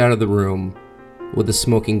walked out of the room with a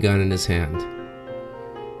smoking gun in his hand.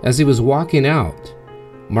 As he was walking out,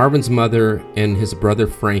 Marvin's mother and his brother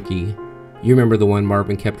Frankie, you remember the one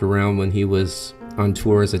Marvin kept around when he was on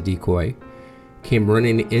tour as a decoy, came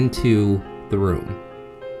running into the room.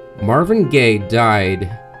 Marvin Gaye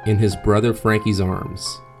died in his brother Frankie's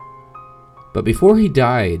arms. But before he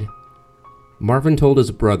died, Marvin told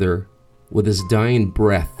his brother, with his dying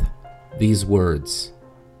breath, these words.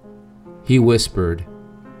 He whispered,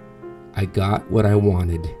 "I got what I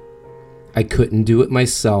wanted. I couldn't do it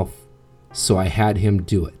myself, so I had him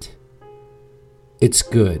do it. It's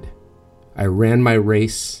good. I ran my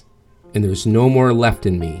race, and there's no more left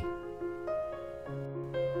in me."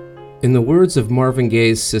 In the words of Marvin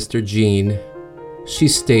Gaye's sister Jean, she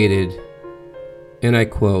stated, and I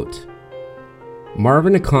quote,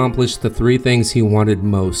 "Marvin accomplished the 3 things he wanted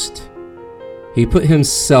most. He put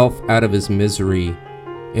himself out of his misery,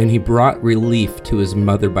 and he brought relief to his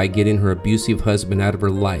mother by getting her abusive husband out of her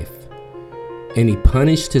life. And he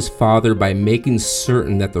punished his father by making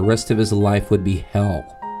certain that the rest of his life would be hell.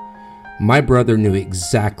 My brother knew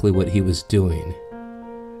exactly what he was doing."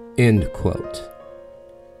 End quote.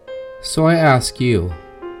 So I ask you,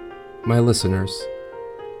 my listeners,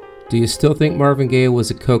 do you still think Marvin Gaye was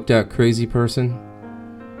a coked out crazy person?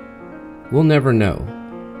 We'll never know.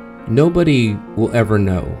 Nobody will ever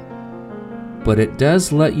know. But it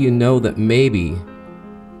does let you know that maybe,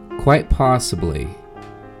 quite possibly,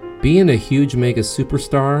 being a huge mega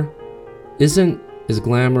superstar isn't as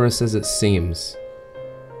glamorous as it seems.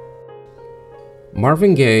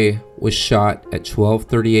 Marvin Gaye was shot at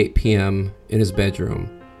 12:38 p.m. in his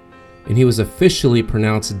bedroom, and he was officially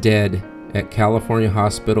pronounced dead at California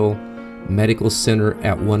Hospital Medical Center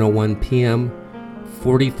at 1:01 p.m.,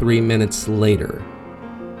 43 minutes later.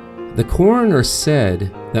 The coroner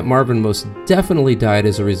said that Marvin most definitely died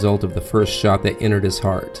as a result of the first shot that entered his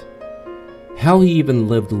heart. How he even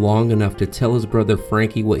lived long enough to tell his brother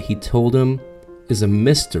Frankie what he told him is a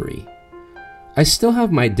mystery. I still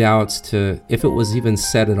have my doubts to if it was even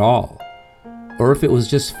said at all, or if it was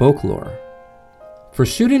just folklore. For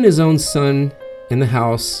shooting his own son in the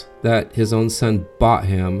house that his own son bought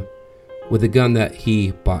him with a gun that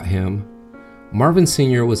he bought him, Marvin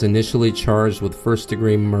Sr. was initially charged with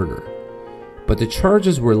first-degree murder, but the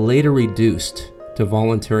charges were later reduced to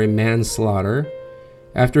voluntary manslaughter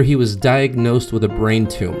after he was diagnosed with a brain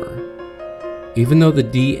tumor, even though the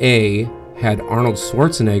DA had Arnold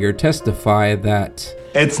Schwarzenegger testify that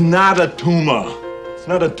it's not a tumor. It's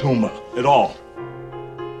not a tumor at all.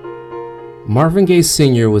 Marvin Gaye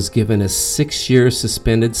Sr. was given a 6-year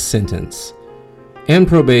suspended sentence and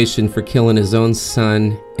probation for killing his own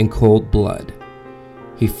son in cold blood.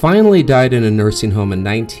 He finally died in a nursing home in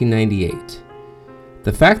 1998.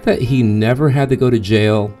 The fact that he never had to go to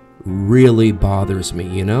jail really bothers me,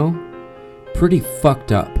 you know? Pretty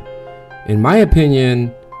fucked up. In my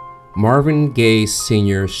opinion, Marvin Gaye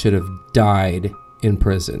Sr. should have died in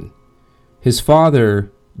prison. His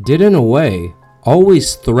father did, in a way,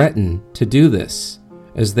 always threaten to do this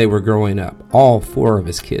as they were growing up, all 4 of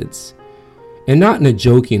his kids, and not in a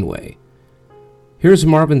joking way. Here's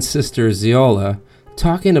Marvin's sister, Zeola,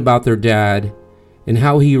 talking about their dad and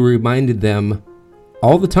how he reminded them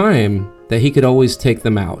all the time that he could always take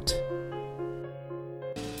them out.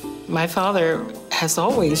 My father has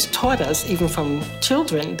always taught us, even from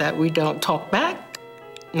children, that we don't talk back,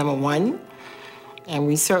 number one, and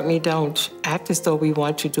we certainly don't act as though we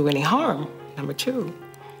want to do any harm, number 2.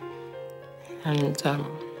 And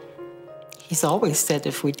he's always said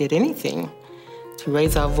if we did anything, to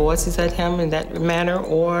raise our voices at him in that manner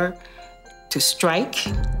or to strike,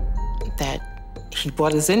 that he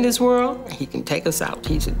brought us in this world, he can take us out.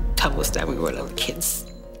 He should tell us that we were little kids.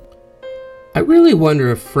 I really wonder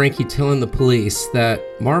if Frankie telling the police that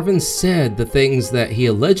Marvin said the things that he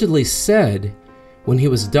allegedly said when he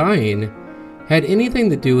was dying had anything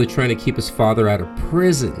to do with trying to keep his father out of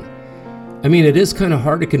prison. I mean, it is kind of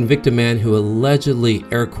hard to convict a man who allegedly,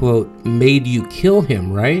 air quote, made you kill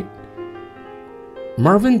him, right?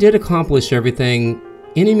 Marvin did accomplish everything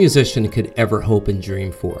any musician could ever hope and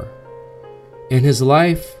dream for. And his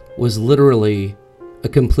life was literally a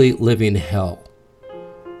complete living hell.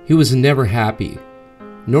 He was never happy,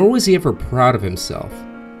 nor was he ever proud of himself,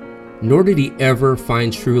 nor did he ever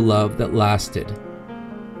find true love that lasted.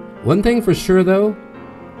 One thing for sure though,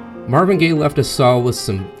 Marvin Gaye left us all with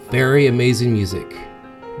some very amazing music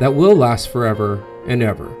that will last forever and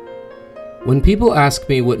ever. When people ask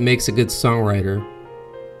me what makes a good songwriter,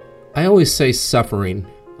 I always say suffering,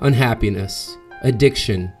 unhappiness,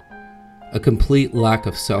 addiction, a complete lack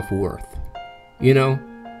of self-worth. You know,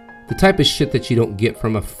 the type of shit that you don't get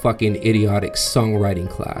from a fucking idiotic songwriting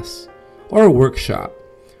class, or a workshop,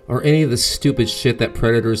 or any of the stupid shit that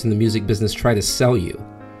predators in the music business try to sell you.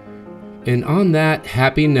 And on that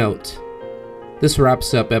happy note, this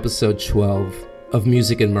wraps up episode 12 of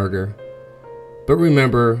Music and Murder. But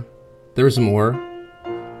remember, there's more,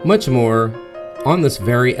 much more, on this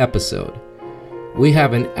very episode. We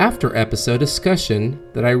have an after-episode discussion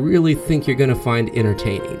that I really think you're going to find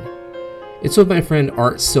entertaining. It's with my friend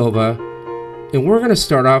Art Silva, and we're going to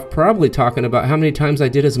start off probably talking about how many times I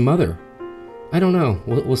did his mother. I don't know.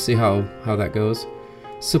 We'll see how that goes.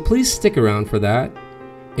 So please stick around for that.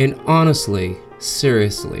 And honestly,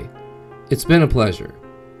 seriously, it's been a pleasure.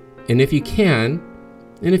 And if you can,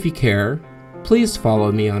 and if you care, please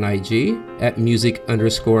follow me on IG at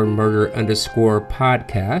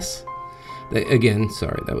music_murder_podcast. Again,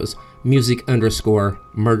 sorry, that was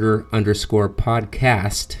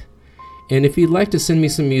music_murder_podcast. And if you'd like to send me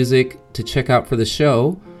some music to check out for the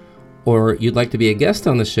show, or you'd like to be a guest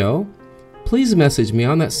on the show, please message me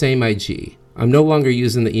on that same IG. I'm no longer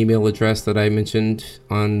using the email address that I mentioned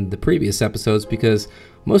on the previous episodes because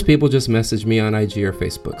most people just message me on IG or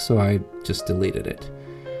Facebook, so I just deleted it.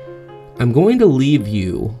 I'm going to leave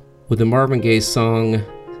you with a Marvin Gaye song,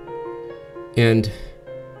 and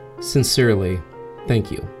sincerely,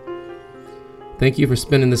 thank you. Thank you for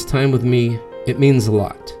spending this time with me. It means a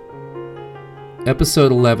lot.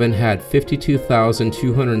 Episode 11 had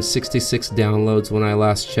 52,266 downloads when I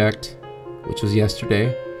last checked, which was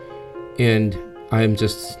yesterday, and I'm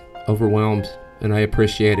just overwhelmed, and I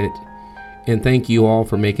appreciate it. And thank you all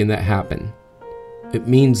for making that happen. It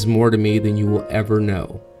means more to me than you will ever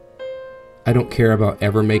know. I don't care about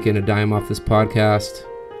ever making a dime off this podcast.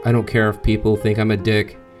 I don't care if people think I'm a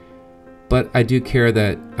dick. But I do care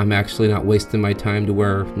that I'm actually not wasting my time to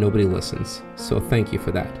where nobody listens. So thank you for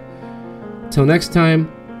that. Till next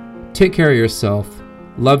time, take care of yourself,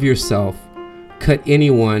 love yourself, cut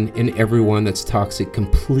anyone and everyone that's toxic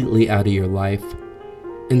completely out of your life,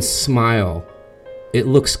 and smile. It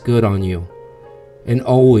looks good on you. And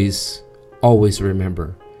always, always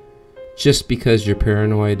remember, just because you're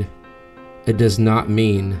paranoid, it does not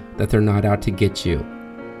mean that they're not out to get you.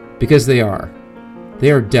 Because they are.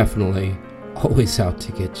 They are definitely always out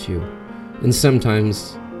to get you. And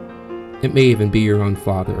sometimes, it may even be your own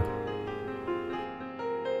father.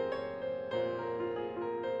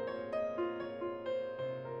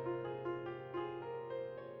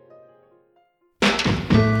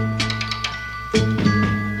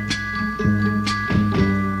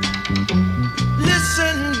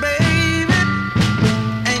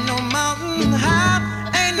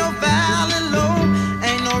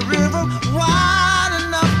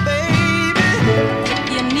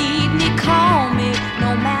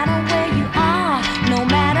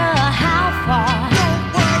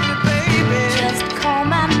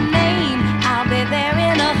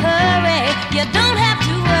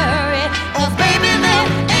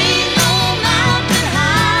 Ain't no mountain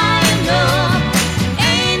high enough,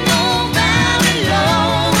 ain't no valley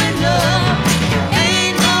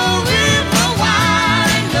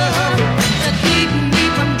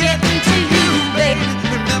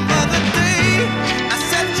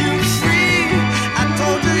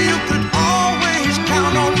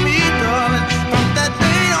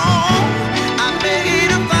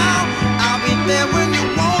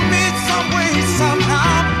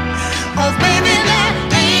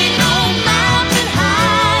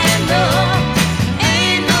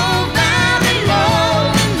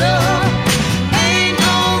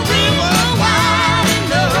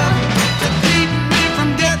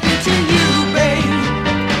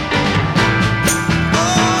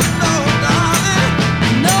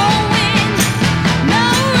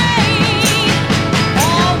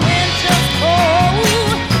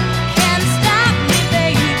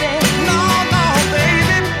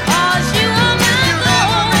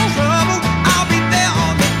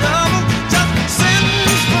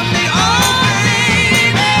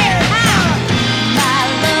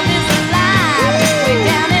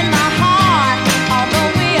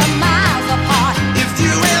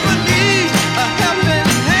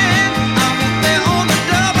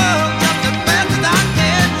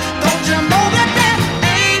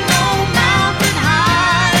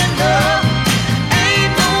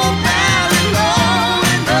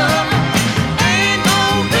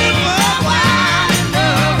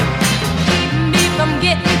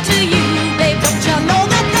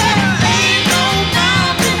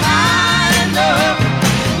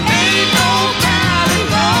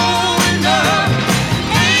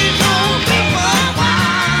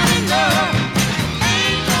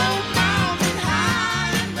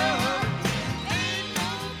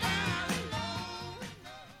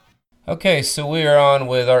Okay, so we are on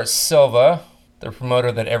with Art Silva, the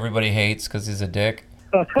promoter that everybody hates because he's a dick.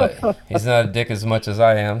 But he's not a dick as much as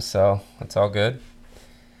I am, so that's all good.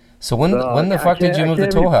 So when the fuck did you move to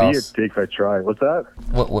Toll House? I can't be a dick if I try. What's that?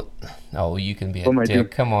 What? Oh, you can be a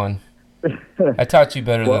dick. Come on. I taught you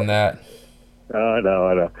better than that. I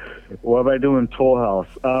know. What am I doing in Toll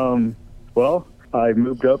House? Well, I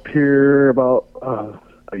moved up here about a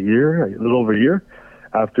little over a year,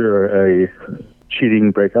 after a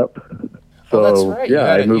cheating breakup. So, that's right.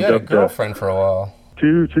 Yeah, I moved you had up a girlfriend for a while.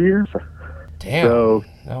 2 years. Damn. So,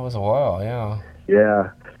 that was a while, yeah. Yeah.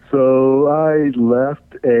 So I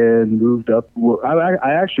left and moved up.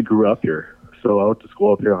 I actually grew up here. So I went to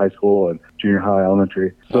school up here, high school and junior high,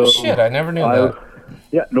 elementary. So shit, I never knew that.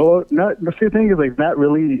 Yeah, no, the thing is, like, not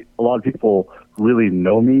really a lot of people really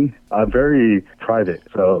know me. I'm very private.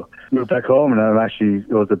 So I moved back home, and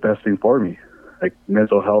it was the best thing for me, like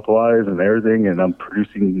mental health wise and everything. And I'm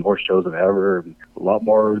producing more shows than ever, and a lot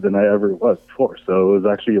more than I ever was before. So it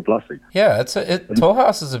was actually a blessing. Yeah, Toll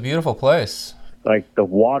House is a beautiful place. Like the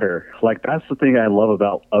water, like that's the thing I love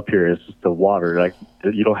about up here is just the water. Like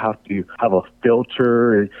you don't have to have a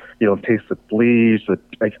filter, you don't taste the bleach,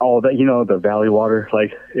 like all that. The valley water,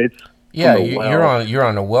 like it's you're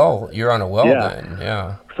on a well then,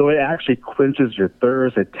 yeah. So it actually quenches your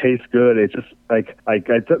thirst. It tastes good. It's just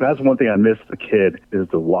that's one thing I miss as a kid is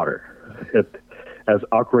the water. As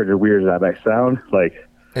awkward and weird as that might sound, like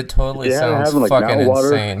it totally sounds fucking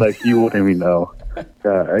insane. Like you wouldn't even know.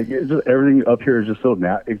 Everything up here is just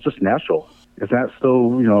it's just natural. It's not so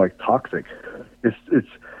like toxic. It's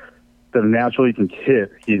the natural you can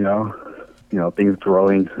hit. Things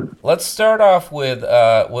growing. Let's start off with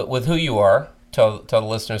who you are. Tell the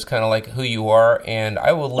listeners kind of like who you are, and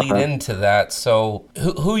I will lead into that. So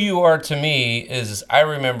who you are to me is I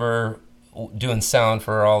remember doing sound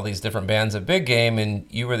for all these different bands at Big Game, and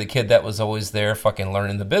you were the kid that was always there fucking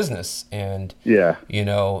learning the business and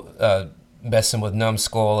messing with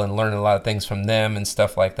Numbskull and learning a lot of things from them and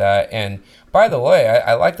stuff like that. And by the way,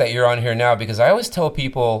 I like that you're on here now because I always tell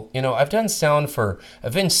people, I've done sound for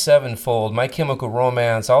Avenged Sevenfold, My Chemical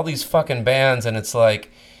Romance, all these fucking bands, and it's like,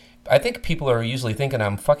 I think people are usually thinking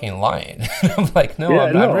I'm fucking lying. I'm like, no,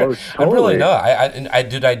 I'm really not.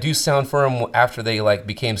 I do sound for them after they like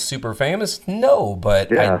became super famous? No,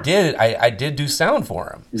 but I did do sound for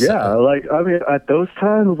them. Yeah, at those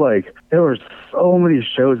times, like there were so many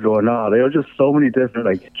shows going on. There were just so many different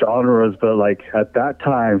like genres, but like at that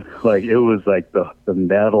time, like it was like the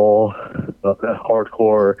metal, the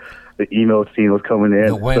hardcore, the emo scene was coming in.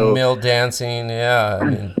 The windmill dancing,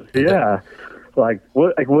 yeah. Yeah. Like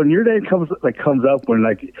when your name comes up when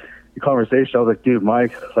like the conversation, I was like, dude,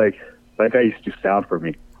 Mike, like that guy used to do sound for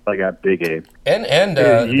me, like at Big Game and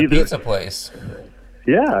the pizza place.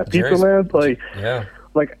 Yeah, Pizza Land,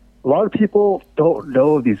 like a lot of people don't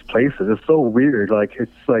know these places. It's so weird. Like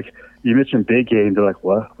it's like you mentioned Big Game, they're like,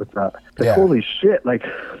 what? What's that? Like, holy shit! Like,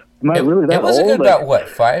 am I really that old? It was a good about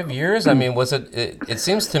 5 years? I mean, was it? It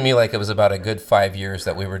seems to me like it was about a good 5 years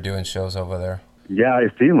that we were doing shows over there. Yeah,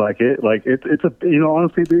 it seemed like it. Like it's a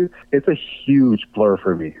honestly, dude, it's a huge blur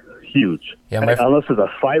for me. Huge. Yeah, unless there's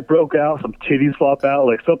a fight broke out, some titties flop out,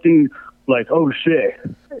 like something like oh shit.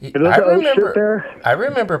 I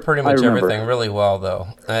remember pretty much everything really well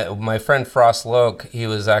though. My friend Frost Loke, he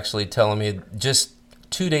was actually telling me just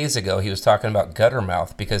 2 days ago. He was talking about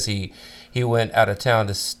Guttermouth because he went out of town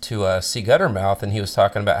to see Guttermouth, and he was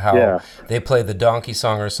talking about how they played the Donkey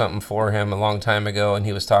Song or something for him a long time ago, and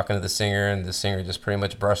he was talking to the singer, and the singer just pretty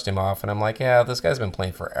much brushed him off, and I'm like, yeah, this guy's been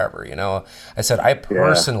playing forever, I said, I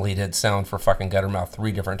personally did sound for fucking Guttermouth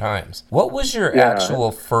 3 different times. What was your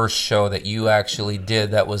actual first show that you actually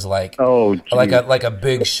did that was like, like a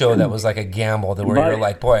big show that was like a gamble, that where you're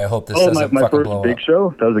like, boy, I hope this doesn't fucking blow up? My first big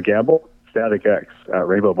show, that was a gamble, Static X at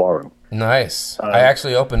Rainbow Ballroom. Nice. I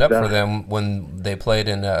actually opened up for them when they played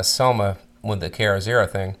in Selma with the KR0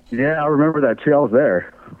 thing. Yeah, I remember that too. I was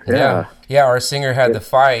there. Yeah. Our singer had the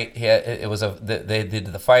fight. They did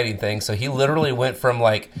the fighting thing, so he literally went from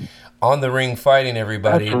like on the ring fighting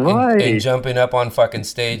everybody and jumping up on fucking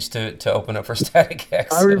stage to open up for Static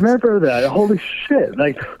X. I remember that. Holy shit!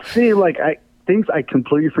 Like, see, like things I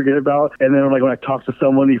completely forget about, and then like when I talk to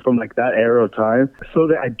somebody from like that era of time, so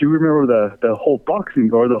that I do remember the whole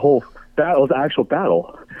boxing or the whole battle, the actual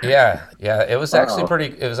battle. Yeah, it was actually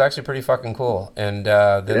pretty fucking cool. And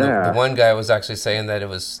the one guy was actually saying that it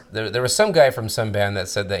was there was some guy from some band that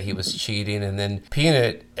said that he was cheating, and then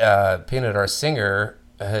Peanut, our singer,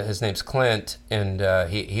 his name's Clint, and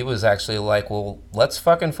he was actually like, well, let's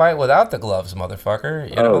fucking fight without the gloves, motherfucker.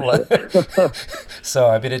 You know? So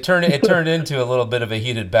I mean, it turned into a little bit of a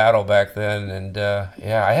heated battle back then, and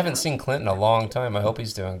yeah, I haven't seen Clint in a long time. I hope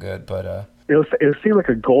he's doing good, but it seemed like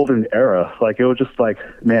a golden era. Like, it was just like,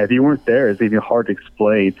 man, if you weren't there, it's even hard to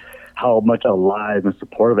explain how much alive and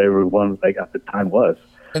supportive everyone like at the time was.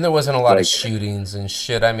 And there wasn't a lot of shootings and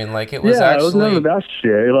shit. I mean, like, it was actually... it was none of that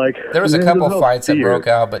shit. Like, there was a couple fights that broke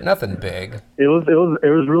out, but nothing big. It was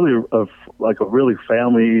really a really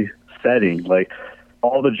family setting. Like,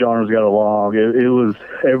 all the genres got along. It was,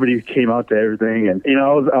 everybody came out to everything, and you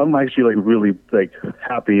know, I'm actually like really like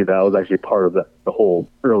happy that I was actually part of the whole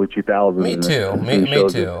early 2000s. Me too. Me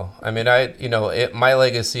too. I mean, my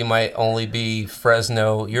legacy might only be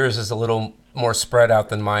Fresno. Yours is a little more spread out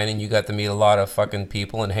than mine, and you got to meet a lot of fucking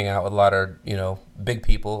people and hang out with a lot of, you know, big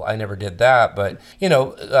people. I never did that, but you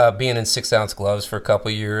know, being in 6 Ounce Gloves for a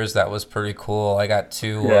couple of years, that was pretty cool. I got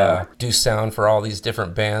to do sound for all these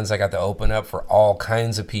different bands. I got to open up for all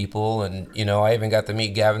kinds of people, and you know, I even got to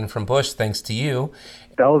meet Gavin from Bush thanks to you.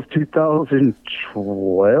 That was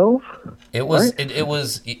 2012. It was. Right? It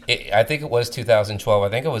was. I think it was 2012. I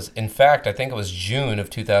think it was. In fact, I think it was June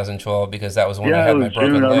of 2012 because that was when I had my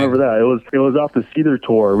broken leg. I remember that. It was off the Cedar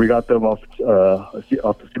tour. We got them off the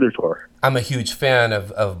Cedar tour. I'm a huge fan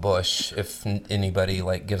of Bush, if anybody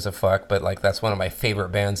like gives a fuck, but like that's one of my favorite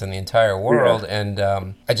bands in the entire world, and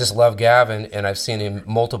I just love Gavin, and I've seen him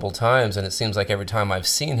multiple times, and it seems like every time I've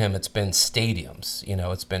seen him, it's been stadiums, you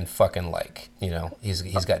know, it's been fucking like, you know, he's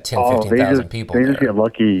got 15,000 people They just get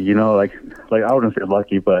lucky, you know, like I wouldn't say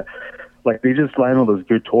lucky, but like they just line all those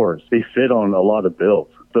good tours. They fit on a lot of bills.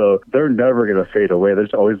 So they're never going to fade away. They're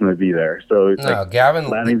just always going to be there. So no,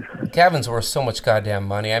 Gavin's worth so much goddamn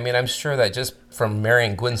money. I mean, I'm sure that just from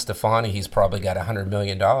marrying Gwen Stefani, he's probably got $100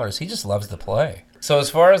 million. He just loves to play. So as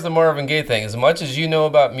far as the Marvin Gaye thing, as much as you know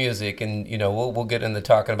about music, and you know, we'll get into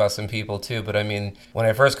talking about some people too. But I mean, when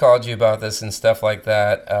I first called you about this and stuff like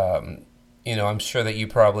that, you know, I'm sure that you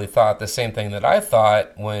probably thought the same thing that I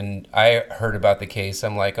thought when I heard about the case.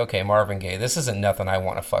 I'm like, okay, Marvin Gaye, this isn't nothing I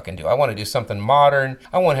want to fucking do. I want to do something modern.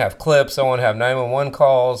 I want to have clips. I want to have 911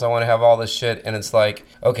 calls. I want to have all this shit. And it's like,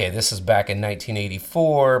 okay, this is back in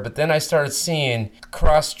 1984. But then I started seeing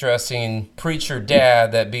cross-dressing preacher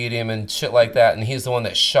dad that beat him and shit like that. And he's the one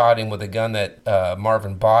that shot him with a gun that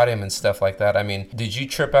Marvin bought him and stuff like that. I mean, did you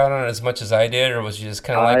trip out on it as much as I did? Or was you just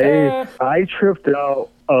kind of like, I tripped out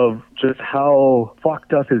of just how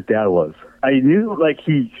fucked up his dad was. I knew like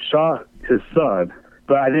he shot his son,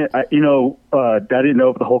 but I didn't know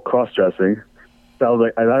the whole cross-dressing. So I was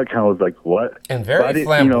like, that kind of was like, what? And very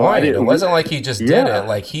flamboyant. It wasn't like he just did it.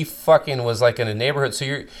 Like he fucking was like in a neighborhood. So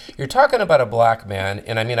you're talking about a black man,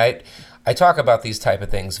 and I mean, I talk about these type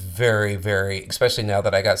of things very, very, especially now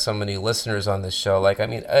that I got so many listeners on this show. Like, I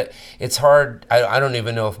mean, it's hard. I don't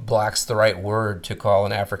even know if black's the right word to call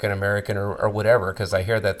an African-American or whatever, because I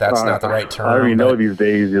hear that's not the right term. I already know these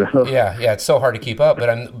days, you know. Yeah, it's so hard to keep up.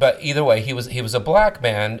 But either way, he was a black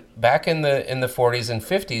man back in the 40s and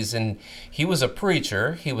 50s, and he was a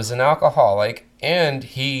preacher. He was an alcoholic. And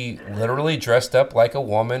he literally dressed up like a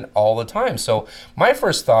woman all the time. So my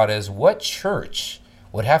first thought is, what church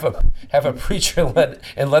would have a preacher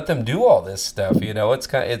let them do all this stuff? You know, it's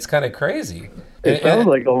kind of crazy. It sounds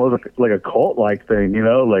like almost like a cult-like thing, you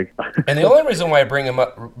know, like. And the only reason why I bring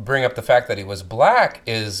up the fact that he was black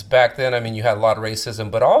is back then, I mean, you had a lot of racism,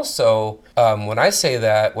 but also when I say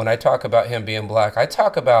that, when I talk about him being black, I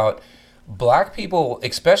talk about black people,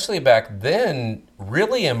 especially back then,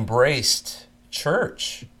 really embraced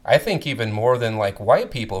church. I think even more than like white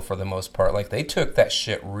people for the most part. Like they took that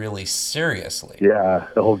shit really seriously. Yeah,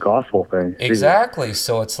 the whole gospel thing. Exactly.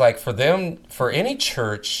 So it's like for them, for any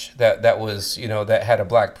church that was, you know, that had a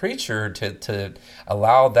black preacher to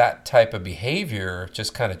allow that type of behavior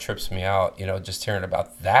just kind of trips me out, you know, just hearing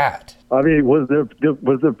about that. I mean, was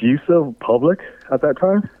the abuse of public at that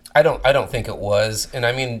time? I don't think it was. And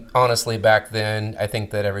I mean, honestly, back then, I think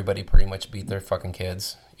that everybody pretty much beat their fucking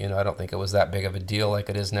kids. You know, I don't think it was that big of a deal like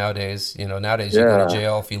it is nowadays. You know, nowadays you go to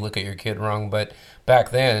jail if you look at your kid wrong. But back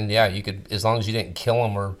then, yeah, you could, as long as you didn't kill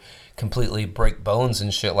them or completely break bones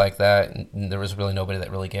and shit like that, there was really nobody that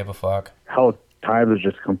really gave a fuck. How times are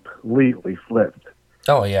just completely flipped.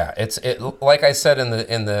 Oh yeah, it like I said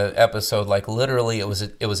in the episode, like literally it was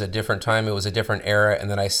a different time, it was a different era, and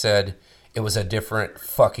then I said it was a different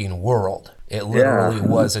fucking world. It literally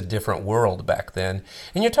was a different world back then.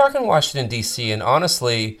 And you're talking Washington, D.C., and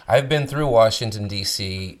honestly, I've been through Washington,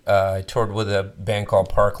 D.C. I toured with a band called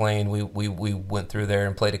Park Lane. We went through there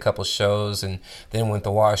and played a couple shows, and then went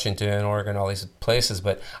to Washington, Oregon, all these places.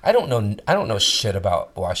 But I don't know shit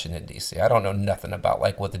about Washington, D.C. I don't know nothing about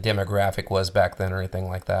like what the demographic was back then or anything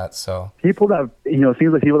like that. So people that, it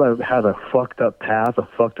seems like people that have a fucked up past, a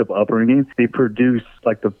fucked up upbringing, they produce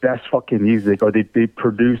like the best fucking music, or they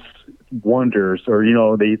produce wonders, or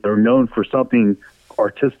they're known for something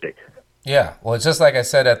artistic. Yeah, well, it's just like I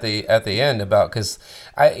said at the end about, because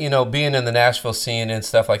I, being in the Nashville scene and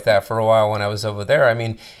stuff like that for a while when I was over there, I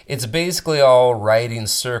mean, it's basically all writing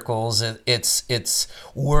circles. It's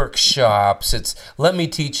workshops. It's let me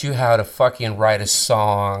teach you how to fucking write a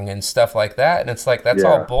song and stuff like that. And it's like, that's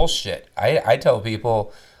all bullshit. I tell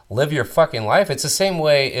people, live your fucking life. It's the same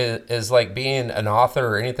way as like being an author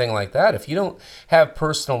or anything like that. If you don't have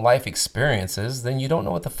personal life experiences, then you don't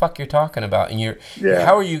know what the fuck you're talking about. And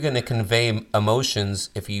how are you going to convey emotions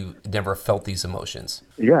if you never felt these emotions?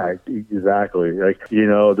 Yeah, exactly. Like,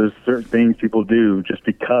 there's certain things people do just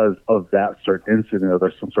because of that certain incident, or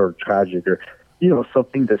there's some sort of tragic, or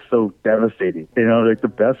something that's so devastating. Like the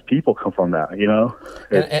best people come from that,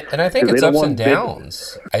 And I think it's ups and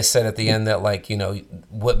downs. I said at the end that, like,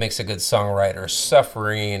 what makes a good songwriter?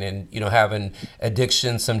 Suffering and, having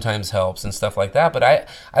addiction sometimes helps and stuff like that. But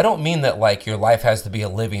I don't mean that, like, your life has to be a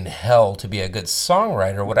living hell to be a good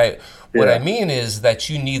songwriter. What I mean is that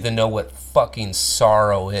you need to know what fucking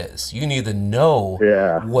sorrow is. You need to know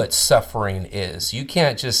what suffering is. You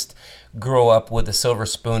can't just grow up with a silver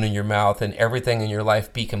spoon in your mouth and everything in your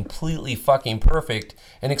life be completely fucking perfect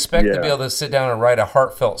and expect to be able to sit down and write a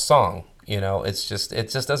heartfelt song. It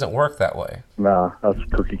just doesn't work that way. Nah, that's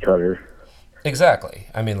cookie cutter. Exactly.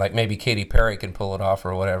 I mean, like, maybe Katy Perry can pull it off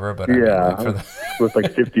or whatever, but with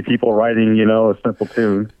like 50 people writing, a simple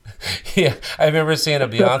tune. Yeah, I remember seeing a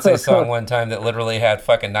Beyonce song one time that literally had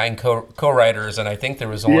fucking 9 co-writers, and I think there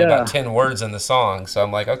was only about 10 words in the song. So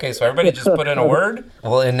I'm like, okay, so everybody just put in a word?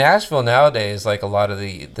 Well, in Nashville nowadays, like, a lot of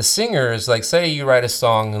the singers, like, say you write a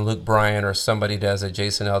song and Luke Bryan or somebody does it,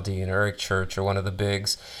 Jason Aldean or Eric Church or one of the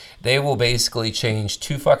bigs, they will basically change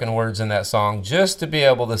 2 fucking words in that song just to be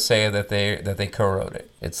able to say that they co-wrote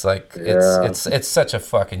it. It's like, it's such a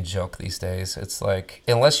fucking joke these days. It's like,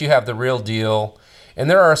 unless you have the real deal. And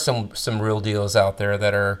there are some real deals out there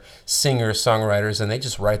that are singers, songwriters, and they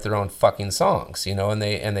just write their own fucking songs, and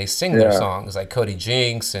they sing their songs, like Cody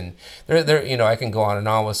Jinks, and they're I can go on and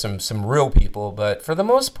on with some real people, but for the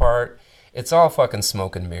most part, it's all fucking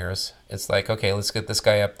smoke and mirrors. It's like, okay, let's get this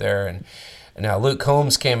guy up there, and now Luke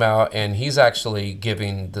Combs came out, and he's actually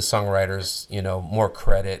giving the songwriters, more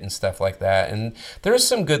credit and stuff like that, and there's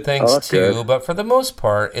some good things too, good. But for the most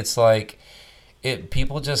part, it's like,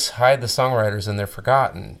 people just hide the songwriters and they're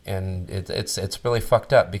forgotten, and it's really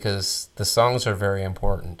fucked up because the songs are very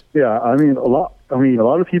important. Yeah, a lot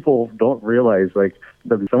of people don't realize, like,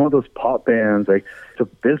 some of those pop bands, like, it's a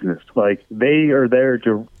business. Like, they are there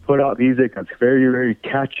to put out music that's very, very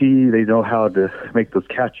catchy. They know how to make those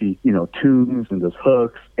catchy, tunes and those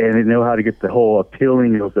hooks, and they know how to get the whole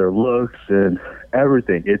appealing of their looks and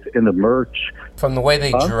everything. It's in the merch. From the way they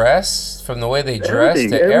dress, to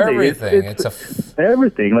everything. It's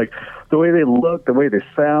everything. Like, the way they look, the way they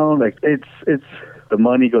sound, like, it's the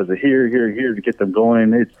money goes to here to get them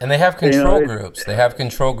going. And they have control groups. They have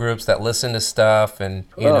control groups that listen to stuff, and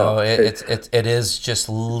it is just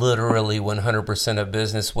literally 100% a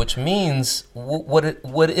business. Which means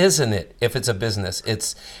what isn't it? If it's a business,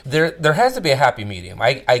 it's there has to be a happy medium.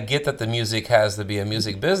 I get that the music has to be a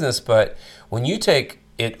music business, but when you take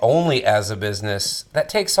it only as a business, that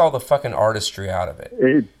takes all the fucking artistry out of it.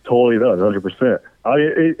 It totally does, 100%.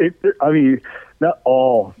 I mean, not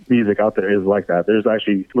all music out there is like that. There's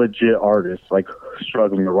actually legit artists, like,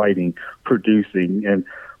 struggling, writing, producing, and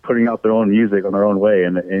putting out their own music on their own way.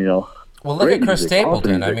 And well, look at Chris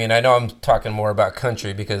Stapleton. I mean, I know I'm talking more about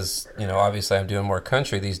country because, obviously I'm doing more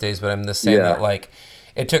country these days, but I'm just saying that, like,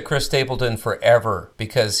 it took Chris Stapleton forever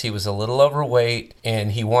because he was a little overweight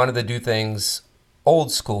and he wanted to do things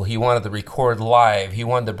old school. He wanted to record live. He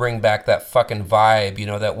wanted to bring back that fucking vibe,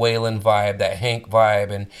 that Waylon vibe, that Hank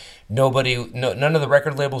vibe, and none of the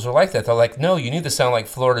record labels are like that. They're like, no, you need to sound like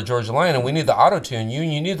Florida Georgia Line, and we need to auto-tune you,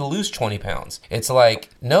 and you need to lose 20 pounds. It's like,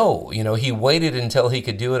 no, he waited until he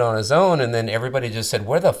could do it on his own, and then everybody just said,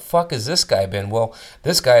 where the fuck has this guy been? Well,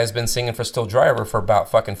 this guy has been singing for Still Driver for about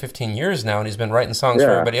fucking 15 years now, and he's been writing songs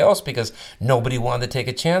for everybody else because nobody wanted to take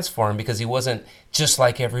a chance for him because he wasn't just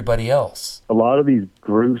like everybody else. A lot of these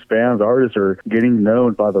groups, bands, artists are getting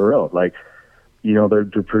known by the road. Like, they're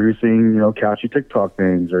producing, catchy TikTok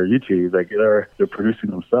things or YouTube. Like they're producing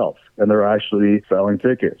themselves, and they're actually selling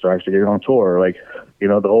tickets. They're actually getting on tour. Like,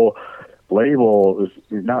 the whole label is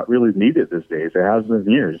not really needed these days. It has been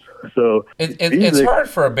years. So it's hard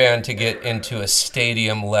for a band to get into a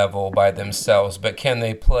stadium level by themselves, but can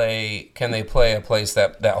they play a place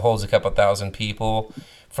that holds a couple thousand people?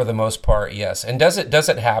 For the most part, yes. And does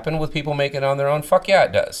it happen with people making it on their own? Fuck yeah,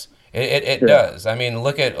 it does. It does. I mean,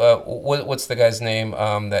 look at what's the guy's name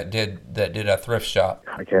that did a thrift shop?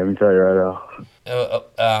 I can't even tell you right now.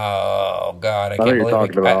 Oh God, I can't believe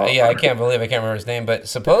I can't remember his name. But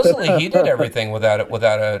supposedly he did everything without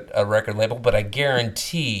a record label. But I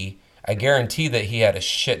guarantee that he had a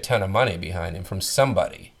shit ton of money behind him from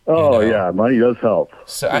somebody. Oh yeah, money does help.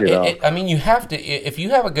 So I mean, you have to, if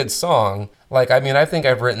you have a good song. Like, I mean, I think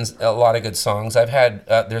I've written a lot of good songs. I've had,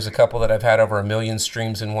 there's a couple that I've had over 1 million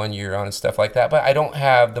streams in 1 year on and stuff like that. But I don't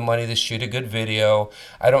have the money to shoot a good video.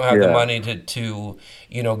 I don't have the money to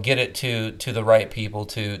get it to the right people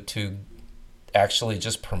to actually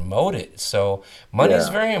just promote it. So money is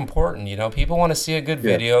very important. People want to see a good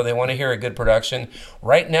video. They want to hear a good production.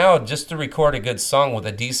 Right now, just to record a good song with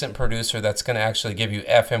a decent producer that's going to actually give you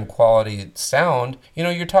FM quality sound,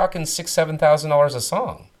 you're talking $6,000-$7,000 a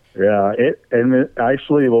song. Yeah, it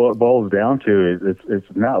actually what it boils down to is it's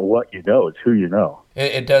not what you know, it's who you know.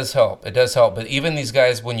 It does help. It does help. But even these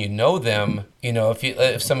guys, when you know them,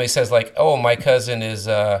 if somebody says like, "Oh, my cousin is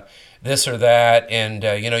this or that," and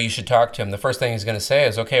you should talk to him, the first thing he's going to say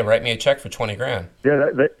is, "Okay, write me a check for $20,000." Yeah,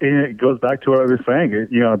 and it goes back to what I was saying.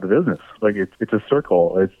 The business, like it's a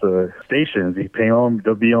circle. It's the stations. You pay them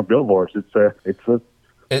to be on billboards. It's a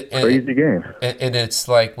crazy game. And it's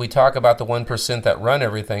like we talk about the 1% that run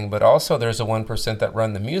everything, but also there's a 1% that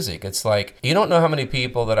run the music. It's like you don't know how many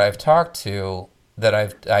people that I've talked to that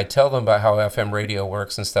I tell them about how FM radio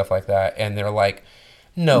works and stuff like that, and they're like,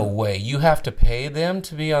 "No way, you have to pay them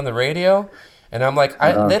to be on the radio?" And I'm like,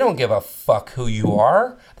 they don't give a fuck who you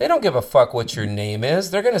are. They don't give a fuck what your name is.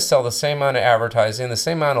 They're going to sell the same amount of advertising, the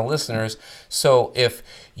same amount of listeners. So if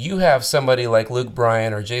you have somebody like Luke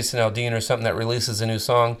Bryan or Jason Aldean or something that releases a new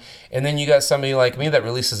song, and then you got somebody like me that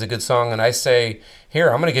releases a good song, and I say,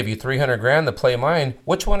 "Here, I'm going to give you $300,000 to play mine,"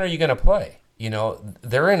 which one are you going to play?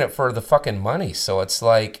 They're in it for the fucking money. So it's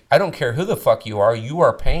like, I don't care who the fuck you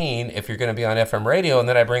are paying if you're going to be on FM radio. And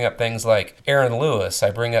then I bring up things like Aaron Lewis.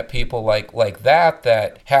 I bring up people like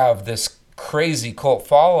that have this crazy cult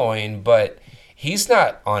following, but he's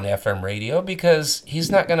not on FM radio because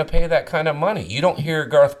he's not going to pay that kind of money. You don't hear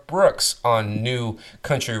Garth Brooks on new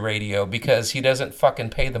country radio because he doesn't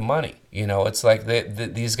fucking pay the money. It's like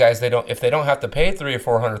these guys, if they don't have to pay $300,000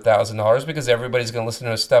 or $400,000 because everybody's going to listen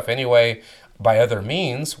to his stuff anyway by other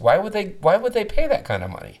means, why would they pay that kind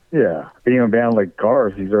of money? Yeah, being a band like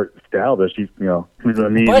Garth, he's established. He's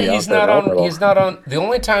but he's not on. The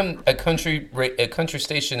only time a country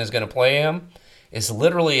station is going to play him is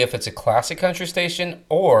literally if it's a classic country station,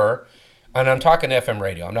 and I'm talking FM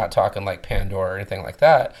radio. I'm not talking like Pandora or anything like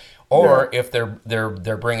that. Or if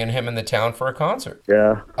they're bringing him into town for a concert.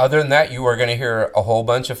 Yeah. Other than that, you are going to hear a whole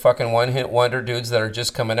bunch of fucking one-hit wonder dudes that are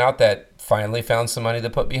just coming out that finally found some money to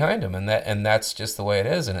put behind them, and that's just the way it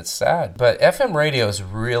is, and it's sad. But FM radio is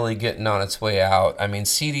really getting on its way out. I mean,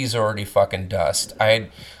 CDs are already fucking dust. I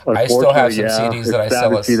still have some CDs that I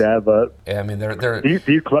sell. To see that, but I mean, they're. Do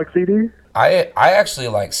you collect CDs? I actually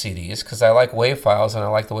like CDs because I like WAV files and I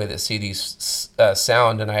like the way that CDs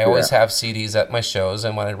sound, and I always have CDs at my shows,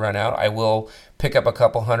 and when I run out, I will pick up a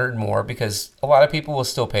couple hundred more because a lot of people will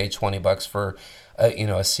still pay $20 for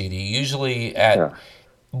a CD. Usually at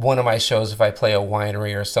one of my shows, if I play a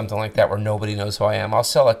winery or something like that where nobody knows who I am, I'll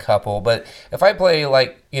sell a couple. But if I play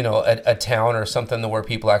like, a town or something where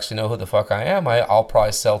people actually know who the fuck I am, I'll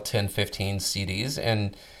probably sell 10, 15 CDs,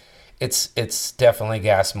 and it's definitely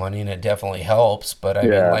gas money and it definitely helps, but I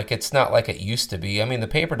mean, like, it's not like it used to be. I mean, the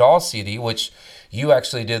Paper Doll CD, which you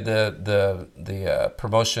actually did the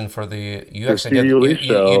promotion for you actually did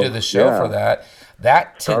you did the show for that.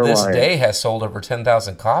 That to this day has sold over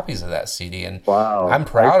 10,000 copies of that CD, and I'm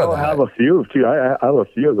proud of that. I have a few too. I have a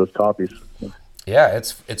few of those copies. Yeah,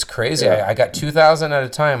 it's crazy. Yeah. I got 2,000 at a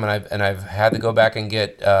time, and I've had to go back and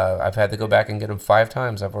get them 5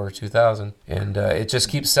 times. I've ordered 2,000, and it just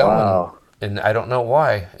keeps selling, and I don't know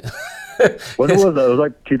why. When was that? It was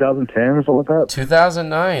like 2010 or something like that.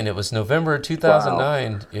 2009. It was November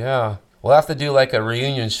 2009. Wow. Yeah. We'll have to do like a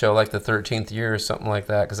reunion show, like the 13th year or something like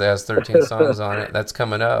that, because it has 13 songs on it. That's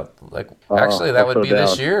coming up. Actually, that would be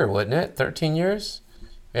this year, wouldn't it? 13 years?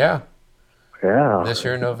 Yeah. Yeah. This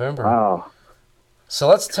year in November. Wow. So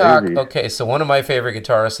let's talk. Okay, so one of my favorite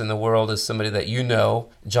guitarists in the world is somebody that you know,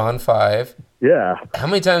 John Five. Yeah. How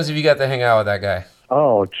many times have you got to hang out with that guy?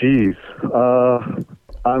 Oh, geez.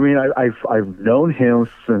 I mean, I've known him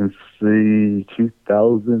since the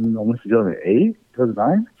 2008,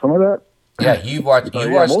 2009, something like that. Yeah, you watched him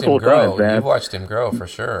grow. You watched him grow for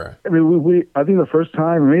sure. I mean, I think the first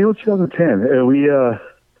time, maybe it was 2010.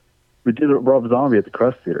 We did Rob Zombie at the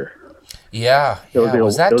Crust Theater. Yeah.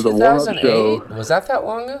 Was that 2008? Was that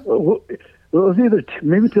long ago? It was either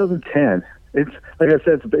maybe 2010. It's like I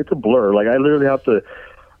said, it's a blur. Like I literally have to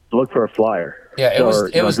look for a flyer. Yeah, it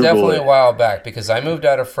was definitely a while back because I moved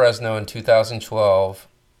out of Fresno in 2012,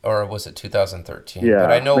 or was it 2013? Yeah,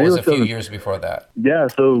 but I know it was a few years before that. Yeah.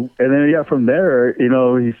 So and then from there, he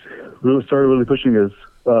started really pushing his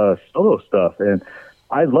solo stuff, and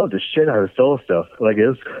I loved the shit out of his solo stuff. Like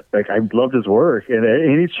I loved his work, and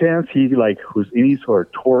any chance he was any sort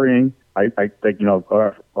of touring, I all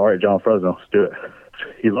right, John Fresno, let's do it.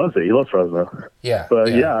 He loves it. He loves Fresno. Yeah. But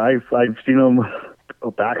I've seen him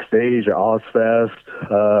backstage at Ozfest,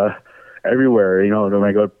 everywhere. When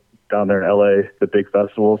I go down there in LA, the big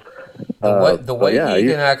festivals. The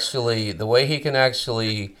way he can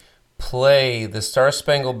actually play the Star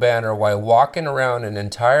Spangled Banner while walking around an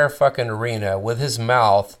entire fucking arena with his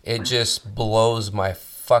mouth, it just blows my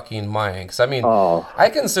fucking mind. Because I mean, I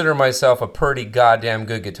consider myself a pretty goddamn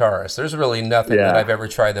good guitarist. There's really nothing that I've ever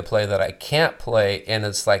tried to play that I can't play, and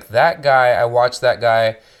it's like that guy. I watch that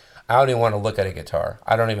guy. I don't even want to look at a guitar.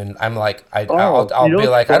 I'll be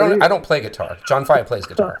like, I don't play guitar. John Five plays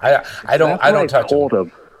guitar. I don't touch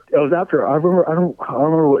him. It was after, I don't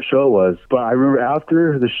remember what show it was, but I remember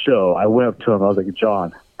after the show, I went up to him. I was like,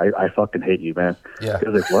 John, I fucking hate you, man. Yeah. He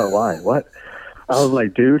was like, what? Why? What? I was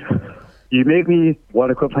like, dude, you make me want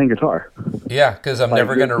to quit playing guitar. Yeah, because I'm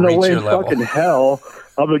never going to reach your level. Fucking hell,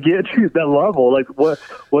 I'm going to get to that level. Like, what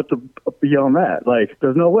beyond that? Like,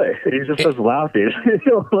 there's no way. He just starts laughing.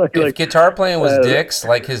 If guitar playing was dicks,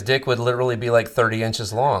 like his dick would literally be like 30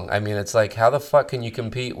 inches long. I mean, it's like, how the fuck can you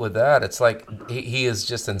compete with that? It's like, he is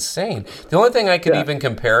just insane. The only thing I could even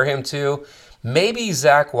compare him to, maybe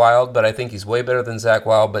Zakk Wylde, but I think he's way better than Zakk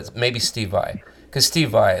Wylde, but maybe Steve Vai. Because Steve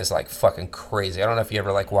Vai is like fucking crazy. I don't know if you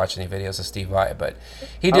ever watch any videos of Steve Vai, but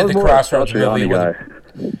he did the Crossroads movie with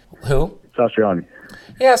who? Satriani.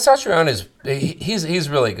 Yeah, Satriani he's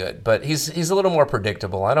really good, but he's a little more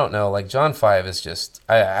predictable. I don't know. Like John Five is just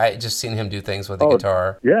I just seen him do things with the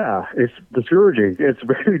guitar. Yeah, it's discouraging. It's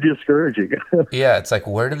very discouraging. Yeah, it's like,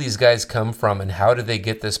 where do these guys come from, and how do they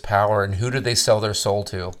get this power, and who do they sell their soul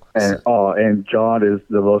to? And John is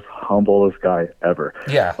the most humblest guy ever.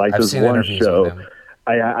 Yeah, like I've this seen one interviews show. with him.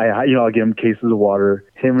 I give him cases of water.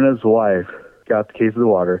 Him and his wife got the cases of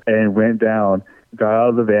water and went down, got out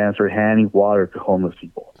of the van, started handing water to homeless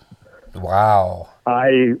people. Wow.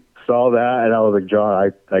 I saw that and I was like,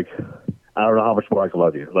 John, I don't know how much more I can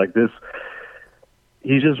love you. Like this,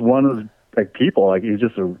 he's just one of those people. Like he's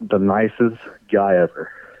just the nicest guy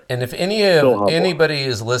ever. And if anybody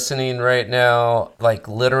is listening right now, like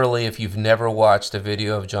literally, if you've never watched a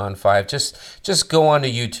video of John Five, just go onto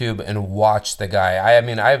YouTube and watch the guy. I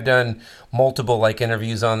mean, I've done multiple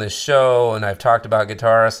interviews on this show, and I've talked about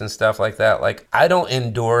guitarists and stuff like that. Like, I don't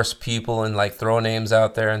endorse people and throw names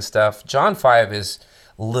out there and stuff. John Five is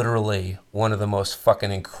literally one of the most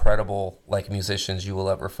fucking incredible musicians you will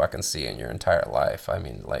ever fucking see in your entire life. I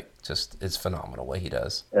mean, it's phenomenal what he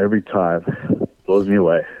does. Every time. Blows me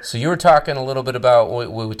away. So you were talking a little bit about,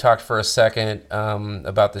 we talked for a second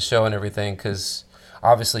about the show and everything, because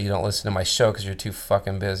obviously you don't listen to my show because you're too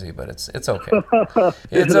fucking busy, but it's okay.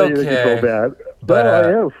 It's okay. So bad.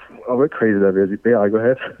 But we're crazy that busy. Yeah, go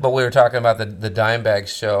ahead. But we were talking about the Dimebag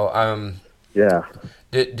show. Yeah.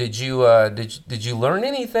 Did you learn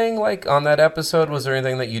anything on that episode? Was there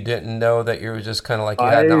anything that you didn't know that you were just kind of you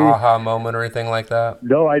had an aha moment or anything like that?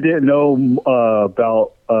 No, I didn't know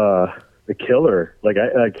about the killer. What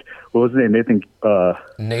was his name? Nathan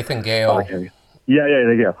Gale.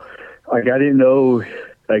 Yeah, Gale. I didn't know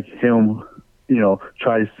him,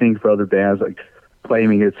 try to sing for other bands,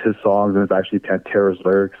 claiming it's his songs and it's actually Pantera's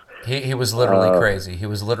lyrics. He was literally crazy. He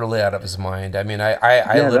was literally out of his mind. I mean,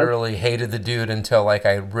 I literally hated the dude until I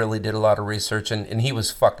really did a lot of research, and he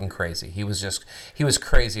was fucking crazy. He was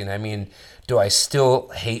crazy. And I mean, do I still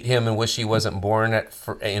hate him and wish he wasn't born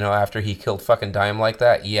after he killed fucking Dime like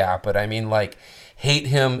that? Yeah, but I mean, hate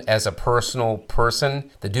him as a personal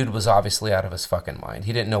person. The dude was obviously out of his fucking mind.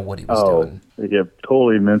 He didn't know what he was doing. Yeah,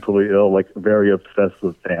 totally mentally ill, very obsessed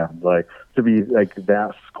with fans. To be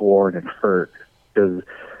that scorned and hurt because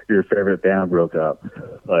your favorite band broke up.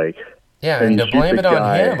 Yeah, and to blame it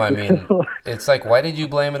on him, I mean, it's like, why did you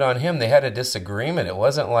blame it on him? They had a disagreement. It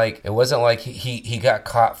wasn't like he got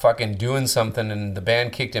caught fucking doing something and the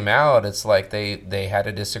band kicked him out. It's like they had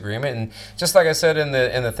a disagreement, and just like I said in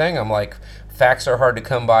the thing, I'm like, facts are hard to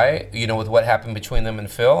come by, you know, with what happened between them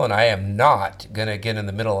and Phil, and I am not gonna get in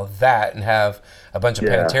the middle of that and have a bunch of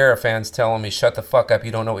Pantera fans telling me, shut the fuck up,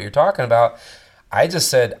 you don't know what you're talking about. I just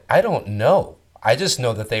said, I don't know. I just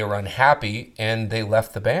know that they were unhappy and they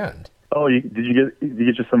left the band. Oh, did you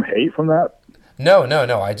get just some hate from that? No.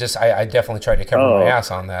 I definitely tried to cover my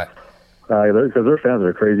ass on that. Because their fans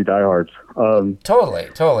are crazy diehards.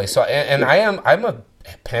 Totally. So, and I'm a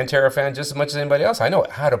Pantera fan just as much as anybody else. I know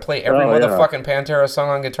how to play every motherfucking Pantera song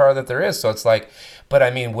on guitar that there is. So it's like, but I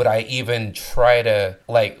mean, would I even try to,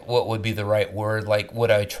 like, what would be the right word? Like,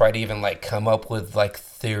 would I try to even, like, come up with, like,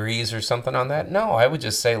 theories or something on that? No, I would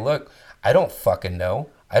just say, look, I don't fucking know.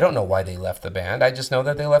 I don't know why they left the band. I just know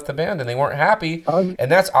that they left the band and they weren't happy. And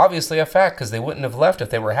that's obviously a fact because they wouldn't have left if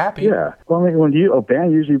they were happy. Yeah. Well, I mean, when a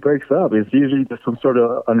band usually breaks up, it's usually just some sort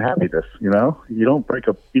of unhappiness, you know? You don't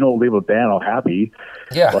leave a band all happy.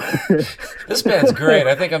 Yeah. This band's great.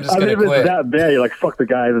 I think I'm just going to quit. If it's that bad, you're like, fuck the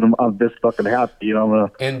guys and I'm this fucking happy, you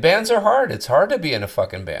know? And bands are hard. It's hard to be in a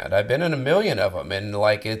fucking band. I've been in a million of them and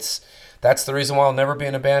like that's the reason why I'll never be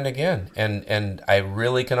in a band again. And I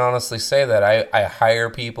really can honestly say that I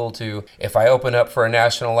hire people to, if I open up for a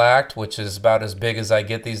national act, which is about as big as I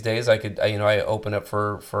get these days, I open up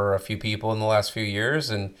for a few people in the last few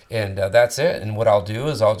years and that's it. And what I'll do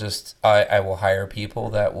is I will hire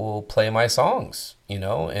people that will play my songs, you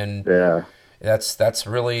know, and that's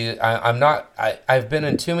really, I've been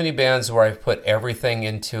in too many bands where I've put everything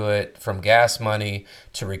into it, from gas money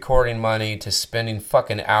to recording money to spending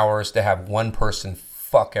fucking hours to have one person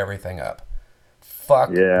fuck everything up.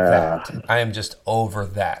 Fuck that. I am just over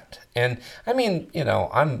that. And I mean, you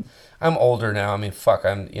know, I'm older now. I mean, fuck,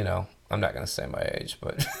 I'm not going to say my age,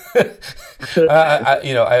 but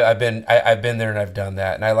I've been there and I've done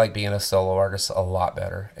that, and I like being a solo artist a lot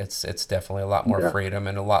better. It's definitely a lot more freedom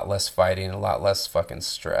and a lot less fighting, and a lot less fucking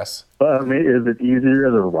stress. But I mean, is it easier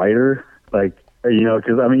as a writer? Like, you know,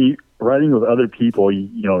 because I mean, writing with other people,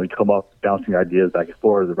 you come up bouncing ideas back and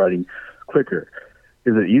forth, and writing quicker.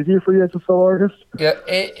 Is it easier for you as a solo artist? Yeah,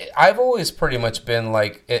 I've always pretty much been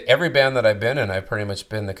like, every band that I've been in, I've pretty much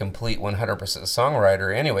been the complete 100%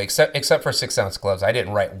 songwriter anyway, except for 6 Ounce Gloves. I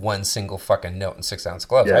didn't write one single fucking note in 6 Ounce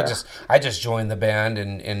Gloves. Yeah. I just joined the band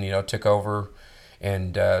and took over,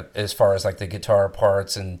 and as far as like the guitar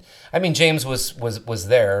parts, and I mean, James was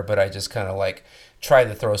there, but I just kind of like tried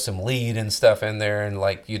to throw some lead and stuff in there and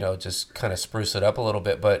like, just kind of spruce it up a little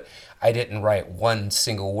bit, but I didn't write one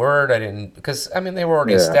single word. Because I mean, they were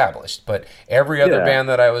already established, but every other band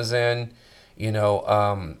that I was in,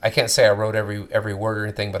 I can't say I wrote every word or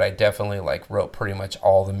anything, but I definitely like wrote pretty much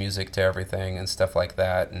all the music to everything and stuff like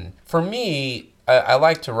that. And for me, I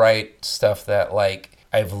like to write stuff that like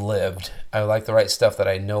I've lived. I like to write stuff that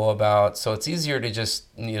I know about. So it's easier to just,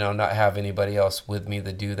 not have anybody else with me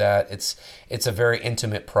to do that. It's a very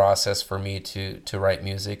intimate process for me to write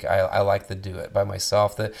music. I like to do it by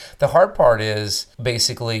myself. The hard part is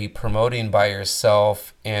basically promoting by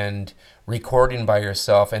yourself and recording by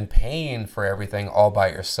yourself and paying for everything all by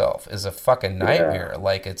yourself is a fucking nightmare.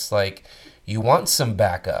 Like, it's like you want some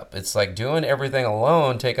backup. It's like doing everything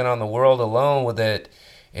alone, taking on the world alone with it.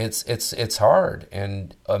 It's hard.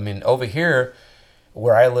 And I mean, over here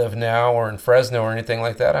where I live now, or in Fresno or anything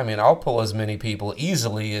like that, I mean, I'll pull as many people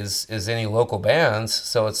easily as any local bands.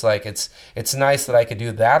 So it's like it's nice that I could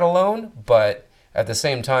do that alone, but at the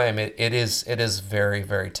same time it is very,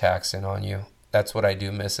 very taxing on you. That's what I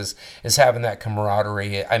do miss is having that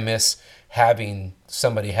camaraderie. I miss having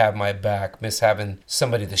somebody have my back, miss having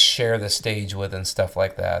somebody to share the stage with and stuff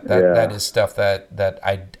like that. That is stuff that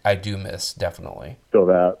I do miss, definitely. Still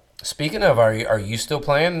that. Speaking of, are you still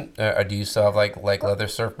playing? Or do you still have like Leather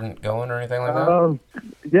Serpent going or anything like that?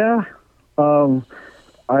 Yeah.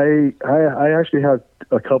 I actually have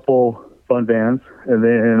a couple fun bands, and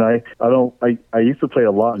then I used to play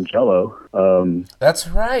a lot in Jello. That's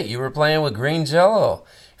right. You were playing with Green Jello.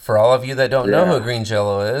 For all of you that don't know who Green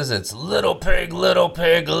Jello is, it's little pig,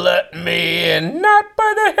 let me in, not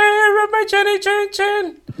by the hair of my chinny chin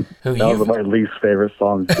chin. That was my least favorite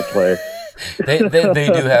songs to play. they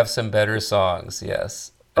do have some better songs,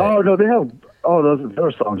 yes. Oh no, they have. Oh, those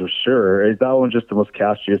other songs are sure. That one's just the most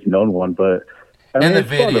catchiest known one, but I mean, the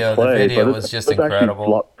video was just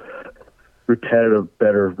incredible. repetitive,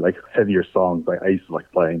 better, like heavier songs like I used to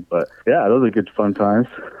like playing. But yeah, those are good fun times.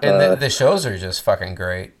 And the shows are just fucking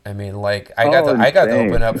great. I mean, like I got to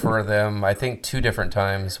open up for them. I think 2 different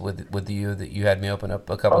times with you that you had me open up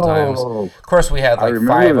a couple times. Of course, we had like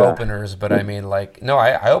 5 openers, but I mean, like no,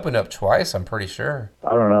 I opened up twice. I'm pretty sure.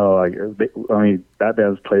 I don't know. Like I mean, that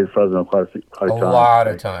band's played Fresno quite a times. A lot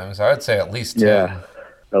of times. I would say at least 10. Yeah,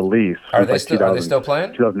 at least. Are they still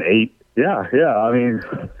playing? 2008. Yeah. I mean,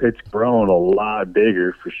 it's grown a lot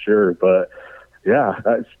bigger for sure. But yeah,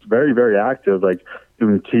 it's very, very active. Like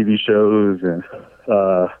doing TV shows and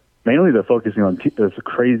mainly they're focusing on this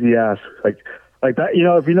crazy ass like that. You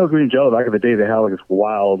know, if you know Green Jello, back in the day, they had like this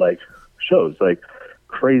wild like shows, like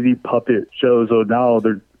crazy puppet shows. So now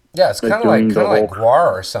they're it's kind of like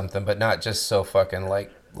Guar or something, but not just so fucking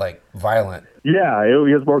like violent. Yeah, it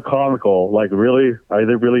was more comical. Like, really, are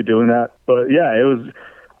they really doing that? But yeah, it was.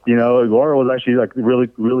 You know, Guar was actually like really,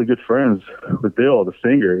 really good friends with Bill, the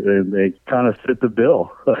singer, and they kind of fit the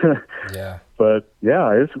bill. Yeah. But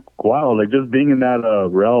yeah, it's wild. Like just being in that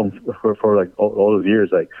realm for like all those years,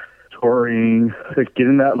 like touring, like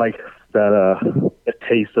getting that a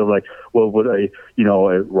taste of like what would a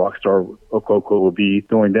rock star quote would be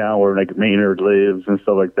going down where like Maynard lives and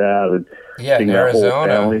stuff like that. And in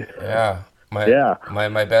Arizona. Yeah. My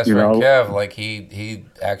best friend Kev, like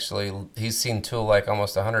he's seen Tool like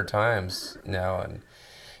almost 100 times now, and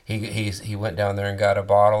he went down there and got a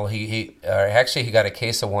bottle. He got a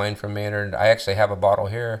case of wine from Maynard. I actually have a bottle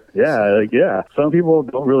here. Yeah. Some people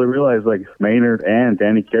don't really realize like Maynard and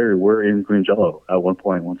Danny Carey were in Green Jello at one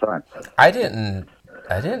time. I didn't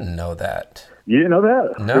know that. You didn't know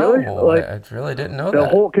that? No, really? Like, I really didn't know the that.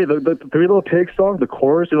 The Three Little Pigs song, the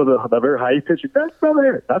chorus, the very high pitch.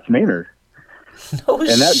 That's Maynard. No and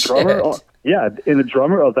that shit. drummer, and the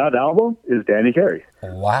drummer of that album is Danny Carey.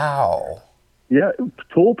 Wow. Yeah,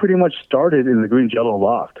 Tool pretty much started in the Green Jello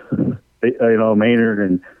loft. Maynard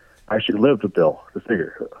and actually lived with Bill, the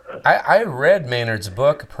singer. I read Maynard's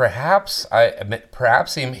book. Perhaps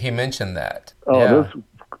he mentioned that.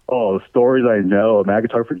 The stories I know. I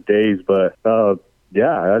could talk for days, but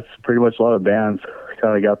that's pretty much a lot of bands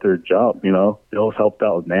kind of got their job. You know, Bill's helped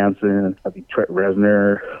out with Manson. I think Trent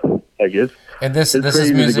Reznor. I guess. And this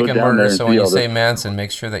is Music and Murder, so when you say Manson, make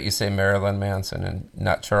sure that you say Marilyn Manson and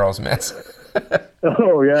not Charles Manson.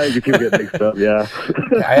 Oh, yeah, you can get mixed up, yeah.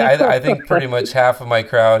 I think pretty much half of my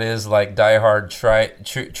crowd is like diehard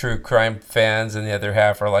true crime fans, and the other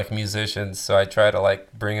half are like musicians, so I try to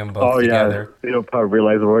like bring them both together. They don't probably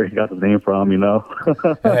realize where he got the name from, you know?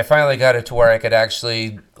 And I finally got it to where I could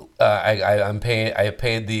actually, I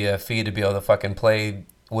paid the fee to be able to fucking play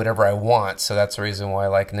whatever I want, so that's the reason why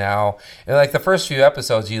like now, and like the first few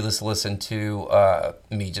episodes you just listen to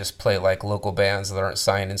me just play like local bands that aren't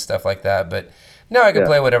signed and stuff like that, but now I can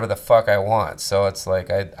play whatever the fuck I want, so it's like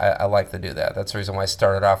I like to do that. That's the reason why I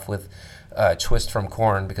started off with Twist from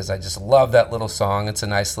Korn, because I just love that little song. It's a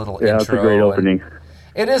nice little intro. It's a great opening.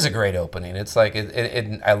 It is a great opening. It's like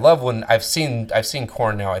I love when I've seen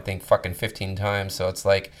Korn now, I think fucking 15 times. So it's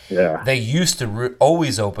like they used to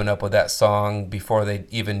always open up with that song before they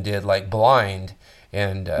even did like Blind,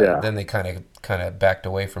 and then they kind of backed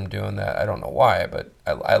away from doing that. I don't know why, but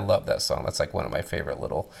I love that song. That's like one of my favorite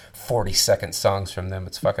little 40-second songs from them.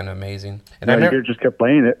 It's fucking amazing. And you just kept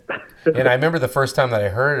playing it. And I remember the first time that I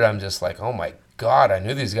heard it, I'm just like, oh my God, I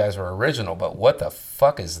knew these guys were original, but what the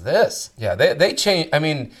fuck is this? Yeah, they changed. I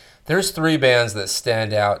mean, there's 3 bands that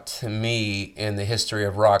stand out to me in the history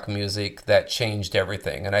of rock music that changed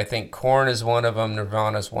everything. And I think Korn is one of them,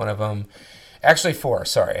 Nirvana is one of them. Actually 4,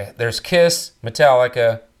 sorry. There's Kiss,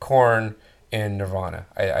 Metallica, Korn, and Nirvana.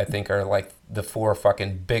 I think are like the 4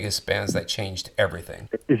 fucking biggest bands that changed everything.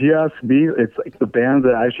 If you ask me, it's like the bands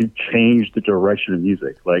that actually changed the direction of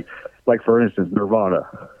music. Like for instance, Nirvana.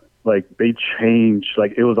 Like they changed,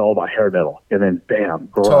 like it was all about hair metal, and then bam,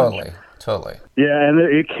 grunge. Totally. Yeah, and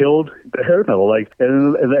it killed the hair metal. Like,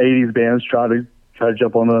 and in the '80s, bands tried to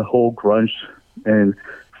jump on the whole grunge and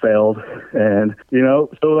failed. And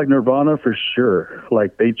so like Nirvana for sure.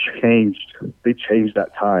 Like they changed that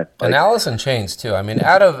time. And Alice in Chains too. I mean,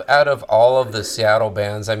 out of all of the Seattle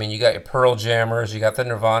bands, I mean, you got your Pearl Jammers, you got the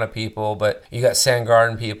Nirvana people, but you got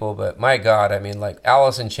Soundgarden people. But my God, I mean, like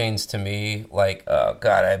Alice in Chains to me, like,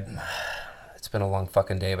 it's been a long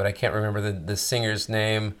fucking day, but I can't remember the singer's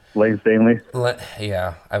name. Lane Stanley?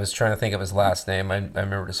 Yeah, I was trying to think of his last name. I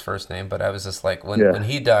remembered his first name, but I was just like, when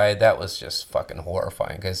he died, that was just fucking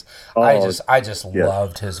horrifying, because I just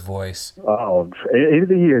loved his voice. Oh,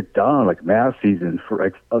 anything he had done, like Mass Season, for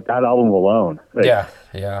like that album alone. Like,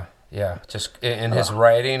 yeah. Yeah, just in his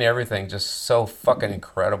writing, everything, just so fucking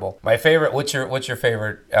incredible. My favorite. What's your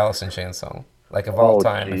favorite Alice in Chains song? Like of all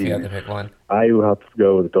time, if you had to pick one. I would have to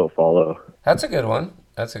go with Don't Follow. That's a good one.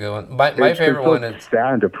 My favorite one is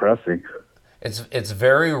sad and depressing. It's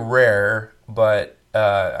very rare, but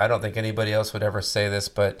I don't think anybody else would ever say this.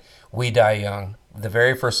 But We Die Young, the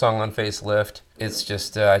very first song on Facelift. It's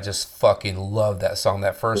just I just fucking love that song.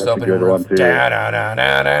 That first opening riff.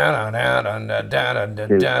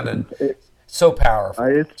 So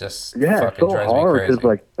powerful. Just fucking so drives hard. me crazy. It's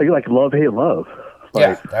like Love, Hate, Love.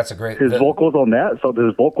 Yeah, that's a great. His vocals on that, so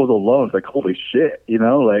his vocals alone, it's like holy shit,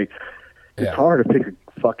 like it's hard to pick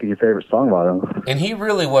a fucking your favorite song about him. And he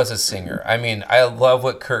really was a singer. I mean, I love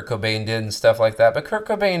what Kurt Cobain did and stuff like that, but Kurt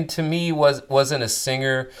Cobain to me wasn't a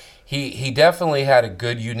singer. He definitely had a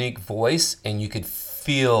good, unique voice, and you could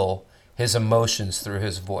feel his emotions through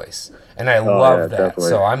his voice, and I love that. Definitely.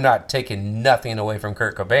 So I'm not taking nothing away from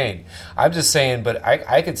Kurt Cobain. I'm just saying, but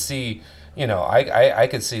I could see. I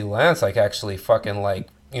could see Lance like actually fucking like,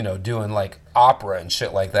 doing like opera and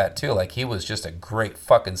shit like that too. Like he was just a great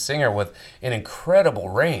fucking singer with an incredible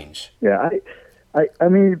range. Yeah, I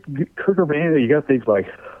mean, Kurt Cobain, you gotta think like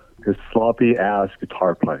his sloppy ass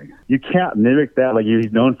guitar playing. You can't mimic that. Like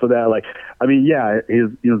he's known for that. Like, I mean, yeah,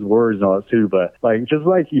 his words and all that too. But like, just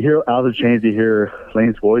like you hear Alice in Chains, you hear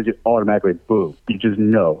Lane's voice, you automatically boom. You just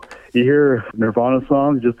know. You hear Nirvana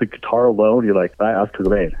songs, just the guitar alone, you're like, that's Kurt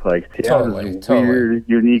Cobain. Like he has this weird,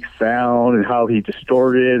 unique sound and how he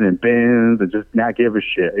distorted and bends and just not give a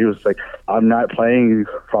shit. He was like, I'm not playing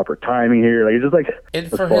proper timing here. Like it's just like. And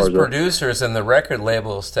for his producers and the record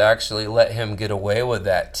labels to actually let him get away with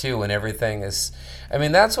that too, and everything is. I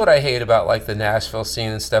mean, that's what I hate about like the Nashville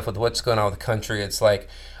scene and stuff with what's going on with the country. It's like,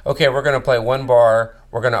 okay, we're going to play one bar,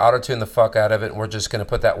 we're going to auto-tune the fuck out of it, and we're just going to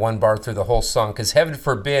put that one bar through the whole song. Because heaven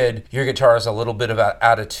forbid your guitar is a little bit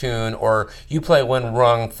out of tune, or you play one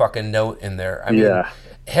wrong fucking note in there. I mean,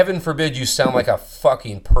 heaven forbid you sound like a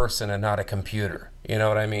fucking person and not a computer. You know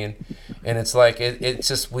what I mean? And it's like, it's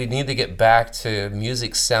just, we need to get back to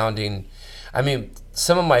music sounding. I mean,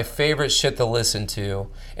 some of my favorite shit to listen to,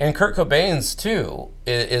 and Kurt Cobain's too,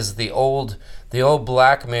 is the old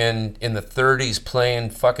black men in the 30s playing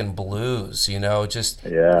fucking blues, just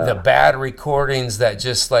the bad recordings that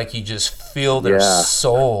just like you just feel their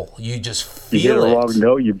soul. You just feel it. You hit a wrong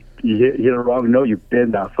note, you hit a wrong note, you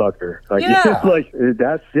bend that fucker. Like it's like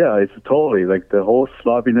it's totally like the whole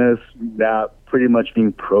sloppiness that pretty much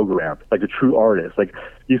being programmed like a true artist. Like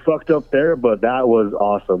you fucked up there, but that was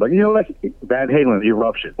awesome. Like like Van Halen,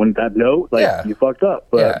 Eruption. When that note, like you fucked up,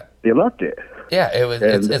 but they left it. Yeah, it was.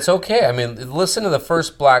 It's okay. I mean, listen to the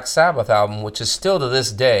first Black Sabbath album, which is still to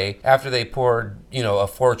this day, after they poured, a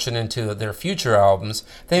fortune into their future albums,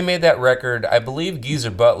 they made that record. I believe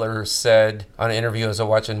Geezer Butler said on an interview I was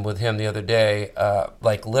watching with him the other day,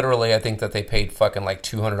 like literally, I think that they paid fucking like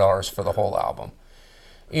 $200 for the whole album.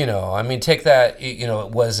 I mean, take that. It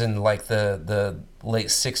was in like the late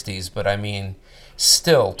 '60s, but I mean.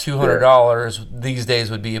 Still, $200 these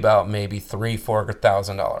days would be about maybe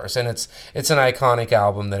 $3,000-$4,000, and it's an iconic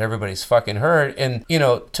album that everybody's fucking heard. And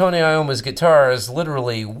Tony Iommi's guitar is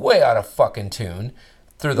literally way out of fucking tune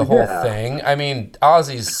through the whole thing. I mean,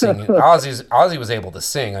 Ozzy's singing. Ozzy was able to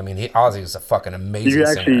sing. I mean, Ozzy was a fucking amazing singer. You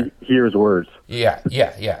actually hear his words. Yeah.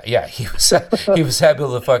 He was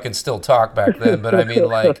able to fucking still talk back then. But I mean,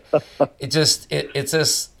 like, it's just.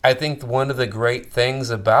 I think one of the great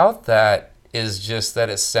things about that is just that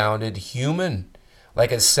it sounded human.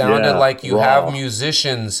 Like it sounded like you have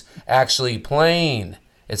musicians actually playing.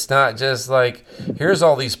 It's not just like, here's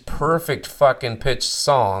all these perfect fucking pitched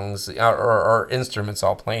songs or instruments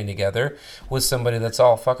all playing together with somebody that's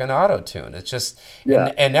all fucking auto-tuned. It's just,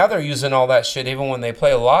 and now they're using all that shit even when they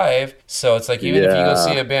play live. So it's like, even if you go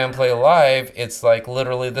see a band play live, it's like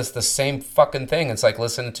literally the same fucking thing. It's like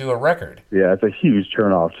listening to a record. Yeah, it's a huge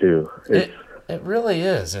turnoff too. It really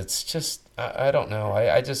is. It's just, I don't know.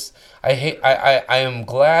 I am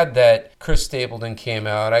glad that Chris Stapleton came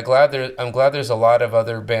out. I'm glad there's a lot of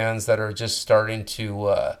other bands that are just starting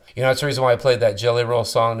to, that's the reason why I played that Jelly Roll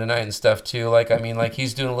song tonight and stuff too. Like, I mean, like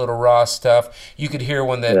he's doing a little raw stuff. You could hear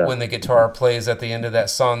when the guitar plays at the end of that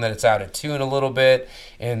song that it's out of tune a little bit.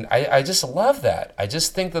 And I just love that. I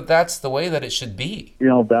just think that that's the way that it should be.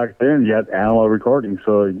 Back then you had analog recording.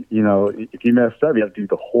 So, if you messed up, you have to do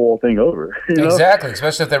the whole thing over. Exactly.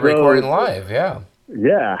 Especially if they're recording live. Yeah.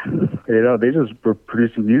 Yeah, they just were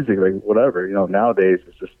producing music like whatever. Nowadays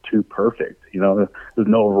it's just too perfect. There's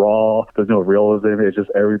no raw, there's no realism. It's just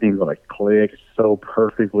everything's gonna click so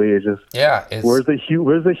perfectly. It's just where's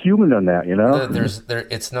the human on that?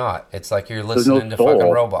 It's not. It's like you're listening to fucking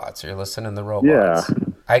robots. You're listening to robots.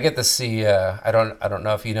 I get to see. I don't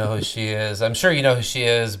know if you know who she is. I'm sure you know who she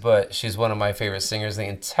is, but she's one of my favorite singers in the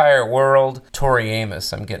entire world. Tori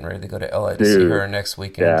Amos. I'm getting ready to go to LA to see her next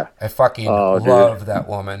weekend. Yeah. I fucking love that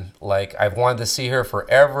woman. Like, I've wanted to see her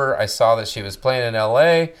forever. I saw that she was playing in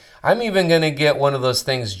LA. I'm even gonna get one of those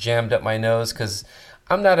things jammed up my nose because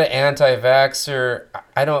I'm not an anti-vaxxer.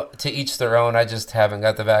 I don't, to each their own. I just haven't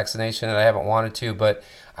got the vaccination and I haven't wanted to, but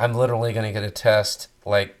I'm literally going to get a test,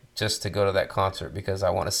 like, just to go to that concert because I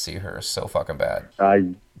want to see her so fucking bad.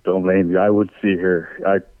 I don't blame you. I would see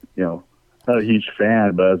her. Not a huge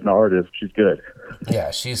fan, but as an artist, she's good. Yeah,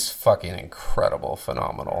 she's fucking incredible,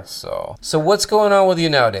 phenomenal. So what's going on with you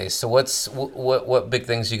nowadays? So what big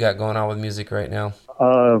things you got going on with music right now?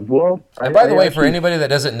 And by the way, for anybody that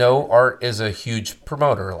doesn't know, Art is a huge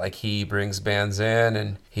promoter. Like, he brings bands in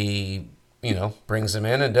and he, brings them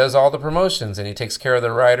in and does all the promotions, and he takes care of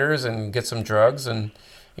the writers and gets some drugs and,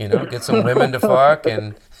 gets some women to fuck.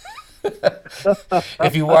 And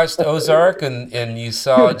if you watched Ozark and you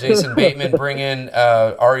saw Jason Bateman bring in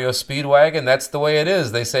REO Speedwagon, that's the way it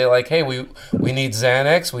is. They say, like, hey, we need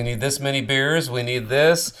Xanax, we need this many beers, we need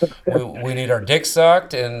this, we need our dick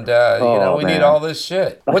sucked, and we need all this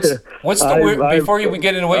shit. What's the weird? Before we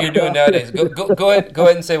get into what you're doing nowadays, go ahead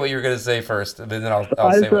and say what you were going to say first, and then I'll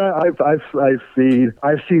say what.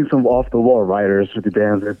 I've seen some off the wall writers with the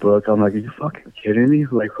bands they book. I'm like, are you fucking kidding me?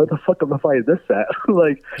 Like, what the fuck am I fighting this at?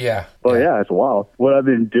 Like, yeah. Well, yeah, it's wild. What I've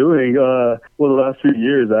been doing, the last few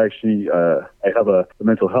years, actually, I have a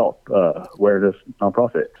mental health awareness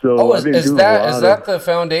nonprofit. So is that the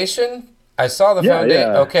foundation? I saw the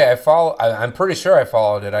foundation. Yeah. Okay, I'm pretty sure I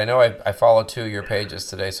followed it. I know I followed 2 of your pages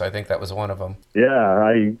today, so I think that was one of them.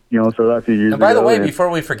 Yeah, so that's a few years. And by the way, before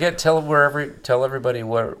we forget, tell everybody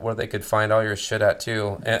where they could find all your shit at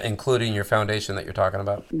too, including your foundation that you're talking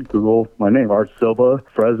about. Google my name, Art Silva,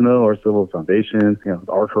 Fresno, Art Silva Foundation.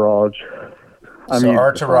 Entourage.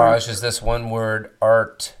 Entourage is this one word,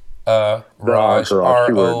 Art. Raj,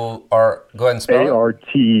 R-O-R, go ahead and spell it.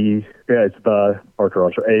 A-R-T, yeah, it's the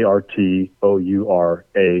Entourage, A-R-T-O-U-R-A-G-E.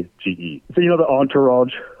 So, the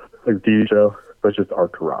Entourage, like the TV show, but it's just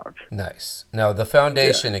Entourage. Nice. Now, the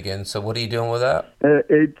foundation again, so what are you doing with that?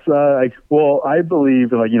 It's, I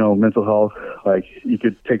believe in, mental health, like, you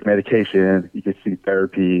could take medication, you could see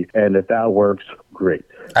therapy, and if that works, great.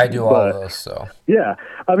 I do all of those, so. Yeah,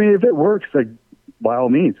 I mean, if it works, like, by all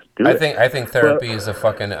means, do it. I think therapy is a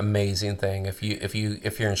fucking amazing thing. If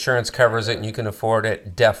your insurance covers it and you can afford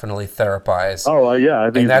it, definitely therapize. Oh yeah,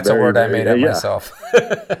 I think that's a word I made up myself.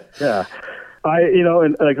 Yeah,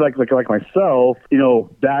 and like myself,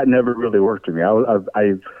 that never really worked for me.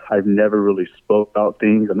 I've never really spoke about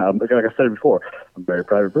things, and like I said before, I'm a very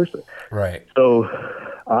private person. Right. So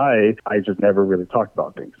I just never really talked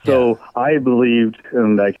about things. So I believed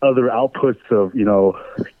in like other outputs of,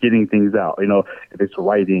 getting things out, if it's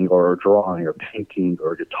writing or drawing or painting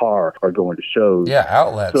or guitar or going to shows. Yeah,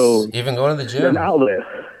 outlets. So even going to the gym. An outlet.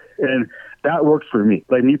 And that worked for me.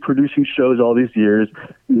 Like me producing shows all these years,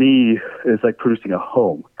 it's like producing a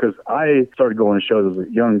home. Because I started going to shows as a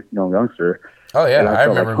young youngster. Oh, yeah. I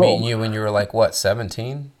remember meeting you when you were like, what,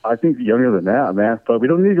 17? I think younger than that, man. But we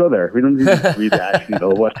don't need to go there. We don't need to read that.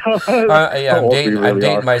 What? I'm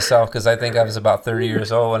dating myself because I think I was about 30 years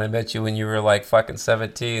old when I met you when you were like fucking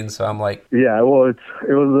 17. So I'm like... Yeah, well, it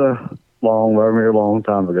was a long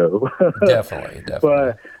time ago. Definitely.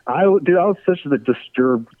 But I was such a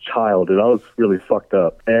disturbed child, and I was really fucked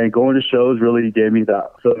up. And going to shows really gave me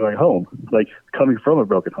that feeling like home, like coming from a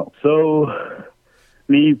broken home. So...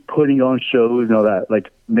 me putting on shows, that like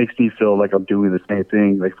makes me feel like I'm doing the same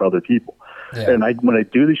thing like for other people. Yeah. And when I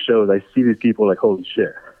do these shows, I see these people like, holy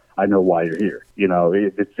shit, I know why you're here.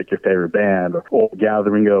 It's like your favorite band or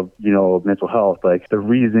gathering of, mental health. Like the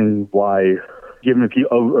reason why, giving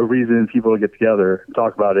a reason people to get together and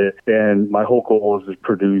talk about it. And my whole goal is to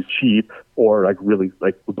produce cheap or the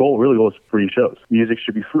goal really was free shows. Music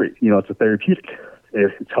should be free. It's a therapeutic.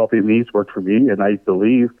 If it's helping me, it's worked for me, and I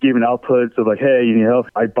believe giving outputs of like, hey, you need help,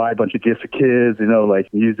 I buy a bunch of gifts for kids, like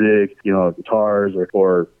music, guitars,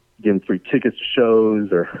 or giving free tickets to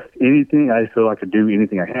shows or anything. I feel I could do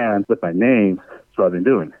anything I can with my name. That's what I've been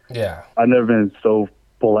doing. Yeah, I've never been so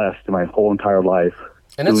blessed in my whole entire life.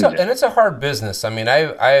 And it's a hard business. I mean,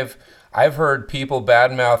 I've heard people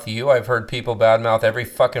badmouth you. I've heard people badmouth every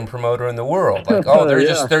fucking promoter in the world. Like, oh,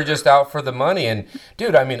 they're just out for the money. And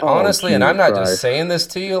dude, I mean, honestly, and I'm not just saying this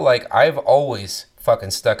to you. Like, I've always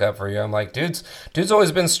fucking stuck up for you. I'm like, dude's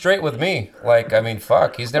always been straight with me. Like, I mean,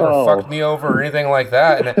 fuck, he's never fucked me over or anything like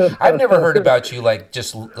that. And I've never heard about you like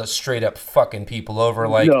just straight up fucking people over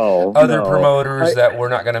like other promoters that we're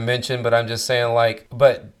not going to mention. But I'm just saying, like,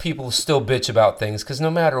 but people still bitch about things because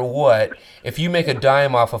no matter what, if you make a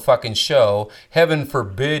dime off a fucking show, heaven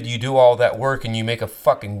forbid you do all that work and you make a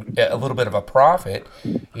little bit of a profit.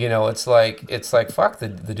 You know, it's like fuck, the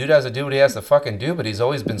dude has to do what he has to fucking do, but he's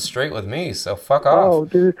always been straight with me, so fuck off. Oh,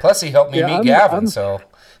 dude. Plus, he helped me meet Gavin, so.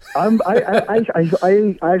 I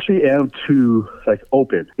actually am too like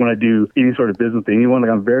open when I do any sort of business thing. Anyone,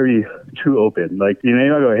 like I'm very too open. Like, you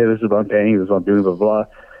know, I go, hey, this is what I'm paying, this is what I'm doing, blah blah.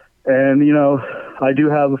 And you know, I do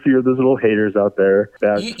have a few of those little haters out there.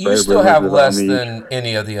 That you still have less than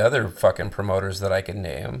any of the other fucking promoters that I can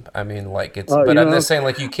name. I mean, like it's. But I'm just saying,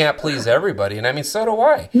 like, you can't please everybody, and I mean, so do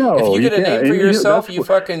I. No, if you get a name for yourself, you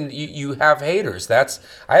fucking you have haters.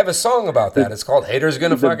 I have a song about that. It's called "Haters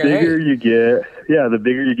Gonna Fucking Hate." The bigger you get, the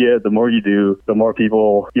bigger you get, the more you do, the more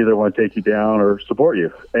people either want to take you down or support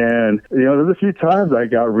you. And you know, there's a few times I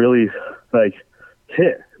got really like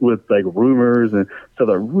hit with like rumors and stuff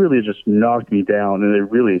that really just knocked me down, and it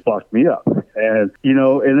really fucked me up. And you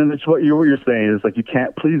know, and then it's what you're saying is like you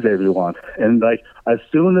can't please everyone. And like as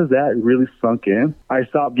soon as that really sunk in, I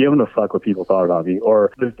stopped giving a fuck what people thought about me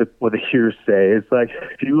or what the hearsay. It's like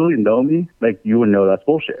if you really know me, like you would know that's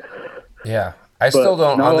bullshit. Yeah. I still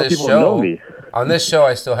don't on this show. On this show,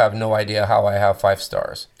 I still have no idea how I have 5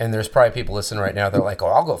 stars. And there's probably people listening right now. They're like, "Oh,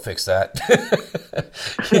 I'll go fix that."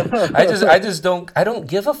 I don't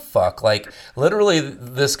give a fuck. Like literally,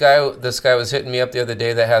 this guy was hitting me up the other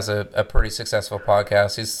day that has a pretty successful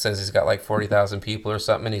podcast. He says he's got like 40,000 people or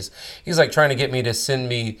something. And he's like trying to get me to send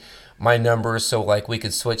me my numbers so like we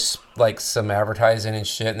could switch like some advertising and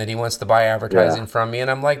shit. And then he wants to buy advertising from me. And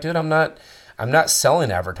I'm like, dude, I'm not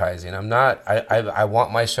selling advertising. I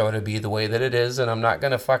want my show to be the way that it is, and I'm not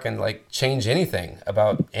going to fucking like change anything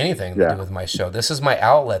about anything to do with my show. This is my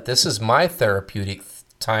outlet. This is my therapeutic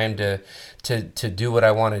time to do what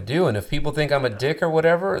I want to do. And if people think I'm a dick or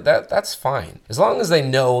whatever, that's fine. As long as they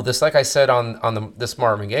know this, like I said on this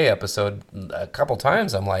Marvin Gaye episode a couple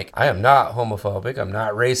times, I'm like, I am not homophobic. I'm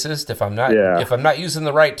not racist. If I'm not using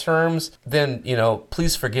the right terms, then, you know,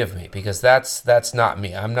 please forgive me, because that's not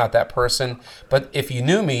me. I'm not that person. But if you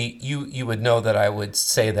knew me, you would know that I would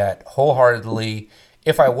say that wholeheartedly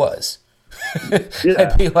if I was.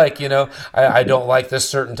 I'd be like, you know, I don't like this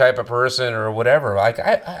certain type of person or whatever. Like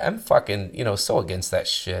I'm fucking, you know, so against that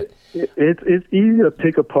shit. It's easy to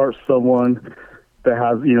pick apart someone that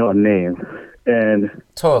has, you know, a name, and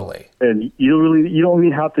totally, and you don't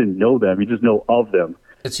even have to know them. You just know of them.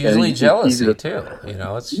 It's usually jealousy too. You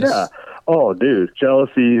know, it's just Oh, dude,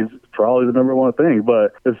 jealousy is probably the number one thing.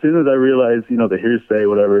 But as soon as I realized, you know, the hearsay,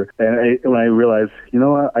 whatever, and when I realized, you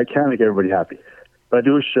know what, I can't make everybody happy. If I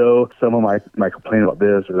do a show, someone might complain about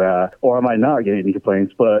this or that, or I might not get any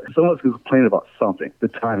complaints, but someone's going to complain about something, the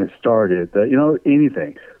time it started, you know,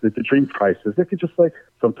 anything, the drink prices. They could just like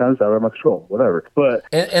sometimes out of my control, whatever. But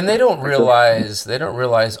and they don't realize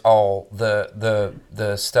all the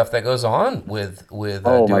stuff that goes on with doing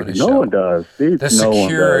a show. No one does. The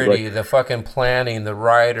security, the fucking planning, the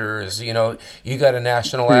writers. You know, you got a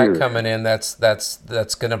national act coming in that's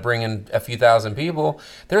going to bring in a few thousand people.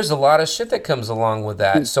 There's a lot of shit that comes along with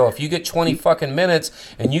that. So if you get 20 fucking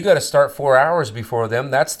minutes and you got to start 4 hours before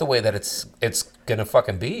them, that's the way that it's gonna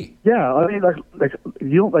fucking be. Yeah, I mean, like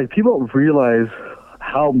you don't, like, people don't realize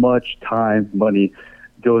how much time, money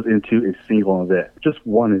goes into a single event, just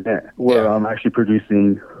one event, where I'm actually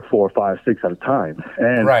producing 4, 5, 6 at a time.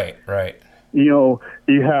 And right. You know,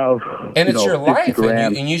 you have, and it's your life,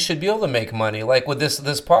 and you should be able to make money. Like with this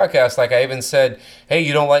podcast, like I even said, hey,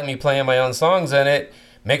 you don't like me playing my own songs in it,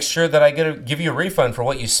 make sure that I give you a refund for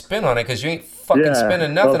what you spend on it, because you ain't fucking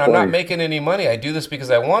spending nothing. I'm not making any money. I do this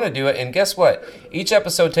because I want to do it. And guess what? Each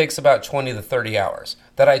episode takes about 20 to 30 hours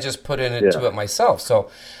that I just put into it myself. So,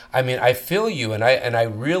 I mean, I feel you, and I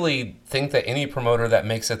really think that any promoter that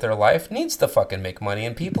makes it their life needs to fucking make money,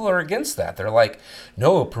 and people are against that. They're like,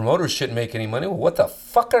 no, promoters shouldn't make any money. Well, what the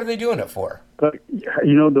fuck are they doing it for? But,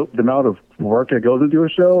 you know, the amount of work that goes into a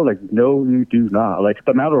show, like, no, you do not. Like,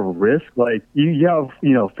 the amount of risk, like, you have,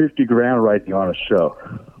 you know, $50,000 writing on a show.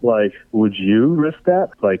 Like, would you risk that?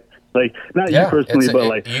 Like not you personally, but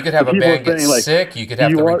like, you could have a band get sick. You could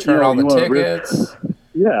have to return all the tickets.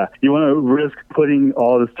 Yeah, you want to risk putting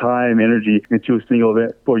all this time, energy into a single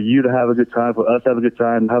event for you to have a good time, for us to have a good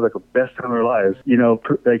time, have like the best time of our lives. You know,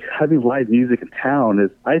 like having live music in town is,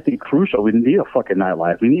 I think, crucial. We need a fucking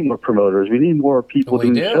nightlife. We need more promoters. We need more people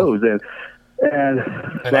doing shows.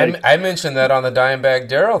 And I mentioned that on the Dimebag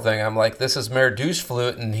Darrell thing. I'm like, this is Mayor Douche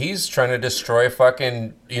Flute, and he's trying to destroy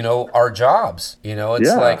fucking, our jobs.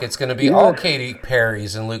 It's like it's going to be all Katy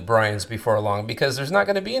Perry's and Luke Bryan's before long, because there's not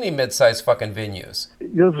going to be any mid-sized fucking venues.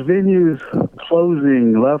 Those venues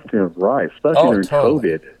closing left and right, especially during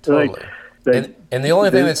COVID. Totally. And the only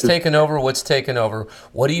thing that's taken over, what's taken over?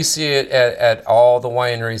 What do you see at all the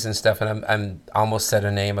wineries and stuff? And I'm almost said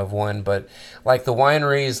a name of one, but like the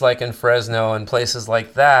wineries, like in Fresno and places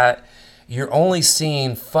like that, you're only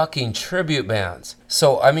seeing fucking tribute bands.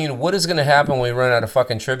 So I mean, what is going to happen when we run out of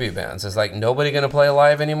fucking tribute bands? Is like nobody going to play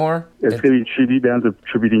live anymore? It's going to be tribute bands of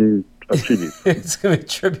tributing. It's going to be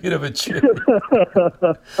tribute of a tribute.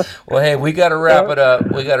 Well, hey, we got to wrap it up.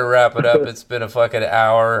 It's been a fucking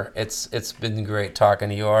hour. It's been great talking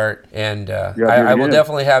to you, Art. And I will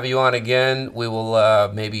definitely have you on again. We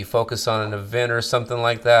will maybe focus on an event or something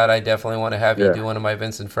like that. I definitely want to have you do one of my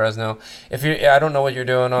events in Fresno. I don't know what you're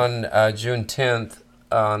doing on June 10th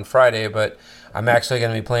on Friday, but I'm actually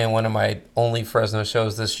going to be playing one of my only Fresno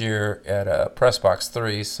shows this year at Pressbox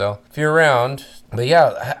 3. So if you're around, but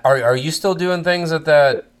yeah, are you still doing things at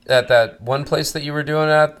that one place that you were doing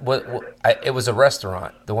at? It was a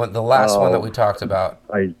restaurant. The last one that we talked about.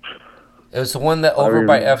 It was the one that over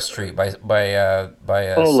by F Street by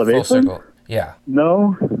Full Circle. Yeah.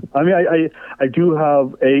 No, I mean I do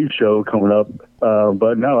have a show coming up,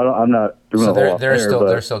 but no, I'm not doing a whole lot there.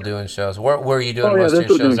 They're still doing shows. Where are you doing most of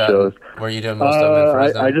your shows at? Where are you doing most of them in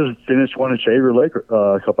Fresno? I just finished one in Shaver Lake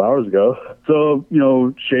a couple hours ago. So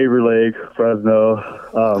Shaver Lake, Fresno.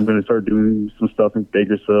 I'm going to start doing some stuff in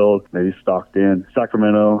Bakersfield, maybe Stockton,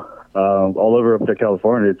 Sacramento, all over up to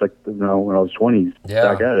California. It's like when I was 20,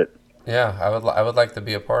 back at it. Yeah, I would like to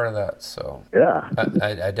be a part of that. So yeah,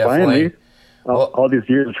 I definitely. Finally. All these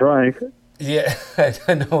years of trying. Yeah,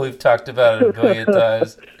 I know we've talked about it a billion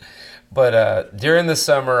times. But during the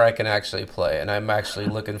summer, I can actually play, and I'm actually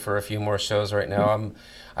looking for a few more shows right now.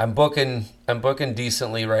 I'm booking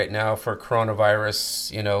decently right now for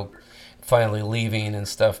coronavirus, finally leaving and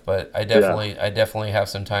stuff. But I definitely have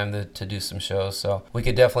some time to do some shows. So we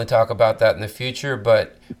could definitely talk about that in the future.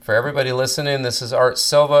 But for everybody listening, this is Art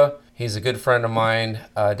Silva. He's a good friend of mine.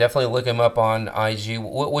 Definitely look him up on IG.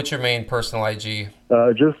 What's your main personal IG?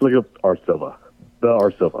 Just look up Art Silva. The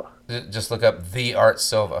Art Silva. Just look up The Art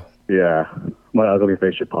Silva. Yeah. My ugly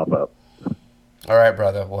face should pop up. All right,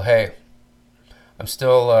 brother. Well, hey, I'm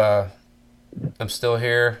still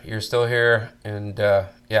here. You're still here. And,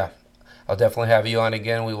 yeah, I'll definitely have you on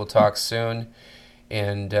again. We will talk soon.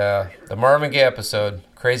 And the Marvin Gaye episode,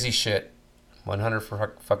 crazy shit.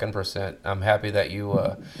 100%. I'm happy that you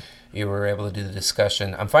were able to do the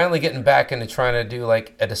discussion. I'm finally getting back into trying to do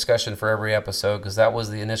like a discussion for every episode, because that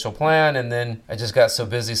was the initial plan, and then I just got so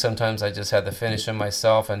busy sometimes I just had to finish them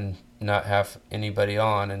myself and not have anybody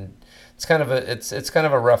on. And it's kind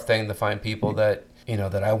of a rough thing to find people that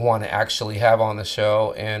that I want to actually have on the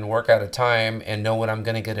show and work out of time and know when I'm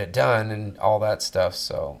going to get it done and all that stuff.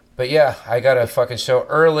 So, but yeah, I got a fucking show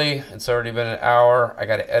early. It's already been an hour. I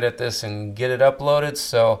got to edit this and get it uploaded.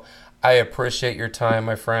 So I appreciate your time,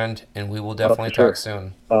 my friend, and we will definitely talk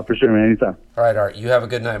soon. For sure, man. Anytime. All right, Art. You have a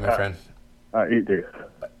good night, my friend. All right, you too.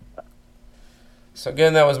 So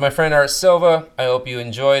again, that was my friend Art Silva. I hope you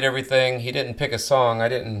enjoyed everything. He didn't pick a song. I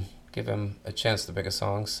didn't give him a chance to pick a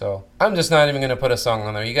song, so I'm just not even going to put a song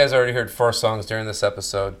on there. You guys already heard 4 songs during this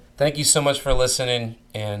episode. Thank you so much for listening,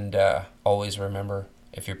 and always remember,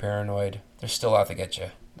 if you're paranoid, they're still out to get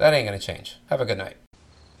you. That ain't going to change. Have a good night.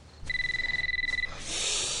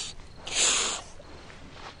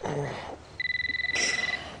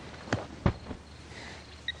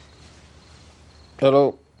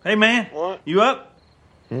 Hello. Hey, man. What? You up?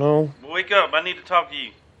 No. Wake up. I need to talk to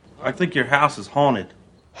you. I think your house is haunted.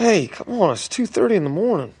 Hey, come on. It's 2:30 in the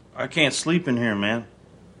morning. I can't sleep in here, man.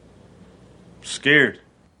 I'm scared.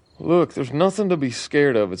 Look, there's nothing to be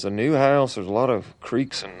scared of. It's a new house. There's a lot of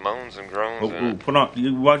creaks and moans and groans in it. Put on.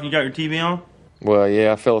 You got your TV on? Well,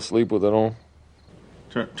 yeah, I fell asleep with it on.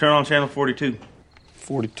 Turn on channel 42.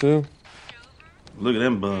 42? Look at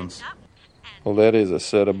them buns. Well, that is a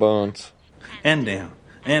set of buns. And down.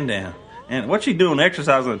 And down. And what's she doing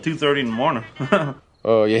exercising at 2:30 in the morning?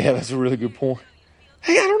 Oh, yeah, that's a really good point.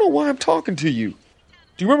 Hey, I don't know why I'm talking to you.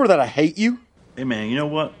 Do you remember that I hate you? Hey, man, you know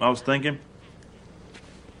what I was thinking?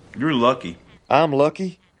 You're lucky. I'm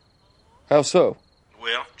lucky? How so?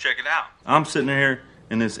 Well, check it out. I'm sitting here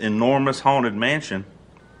in this enormous haunted mansion,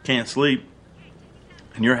 can't sleep,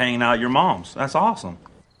 and you're hanging out at your mom's. That's awesome.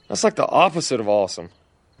 That's like the opposite of awesome.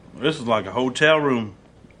 This is like a hotel room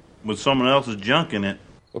with someone else's junk in it.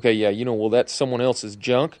 Okay, yeah, well, that's someone else's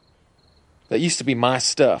junk. That used to be my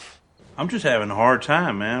stuff. I'm just having a hard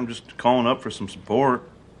time, man. I'm just calling up for some support.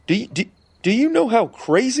 Do you know how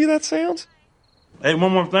crazy that sounds? Hey,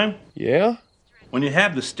 one more thing. Yeah? When you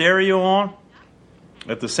have the stereo on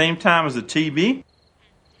at the same time as the TV,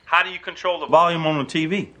 how do you control the volume on the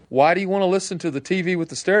TV? Why do you want to listen to the TV with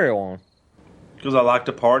the stereo on? Because I like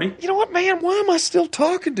to party. You know what, man? Why am I still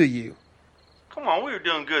talking to you? Come on, we were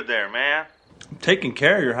doing good there, man. Taking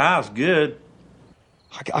care of your house, good.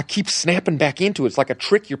 I keep snapping back into it. It's like a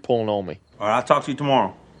trick you're pulling on me. All right, I'll talk to you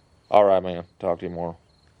tomorrow. All right, man. Talk to you tomorrow.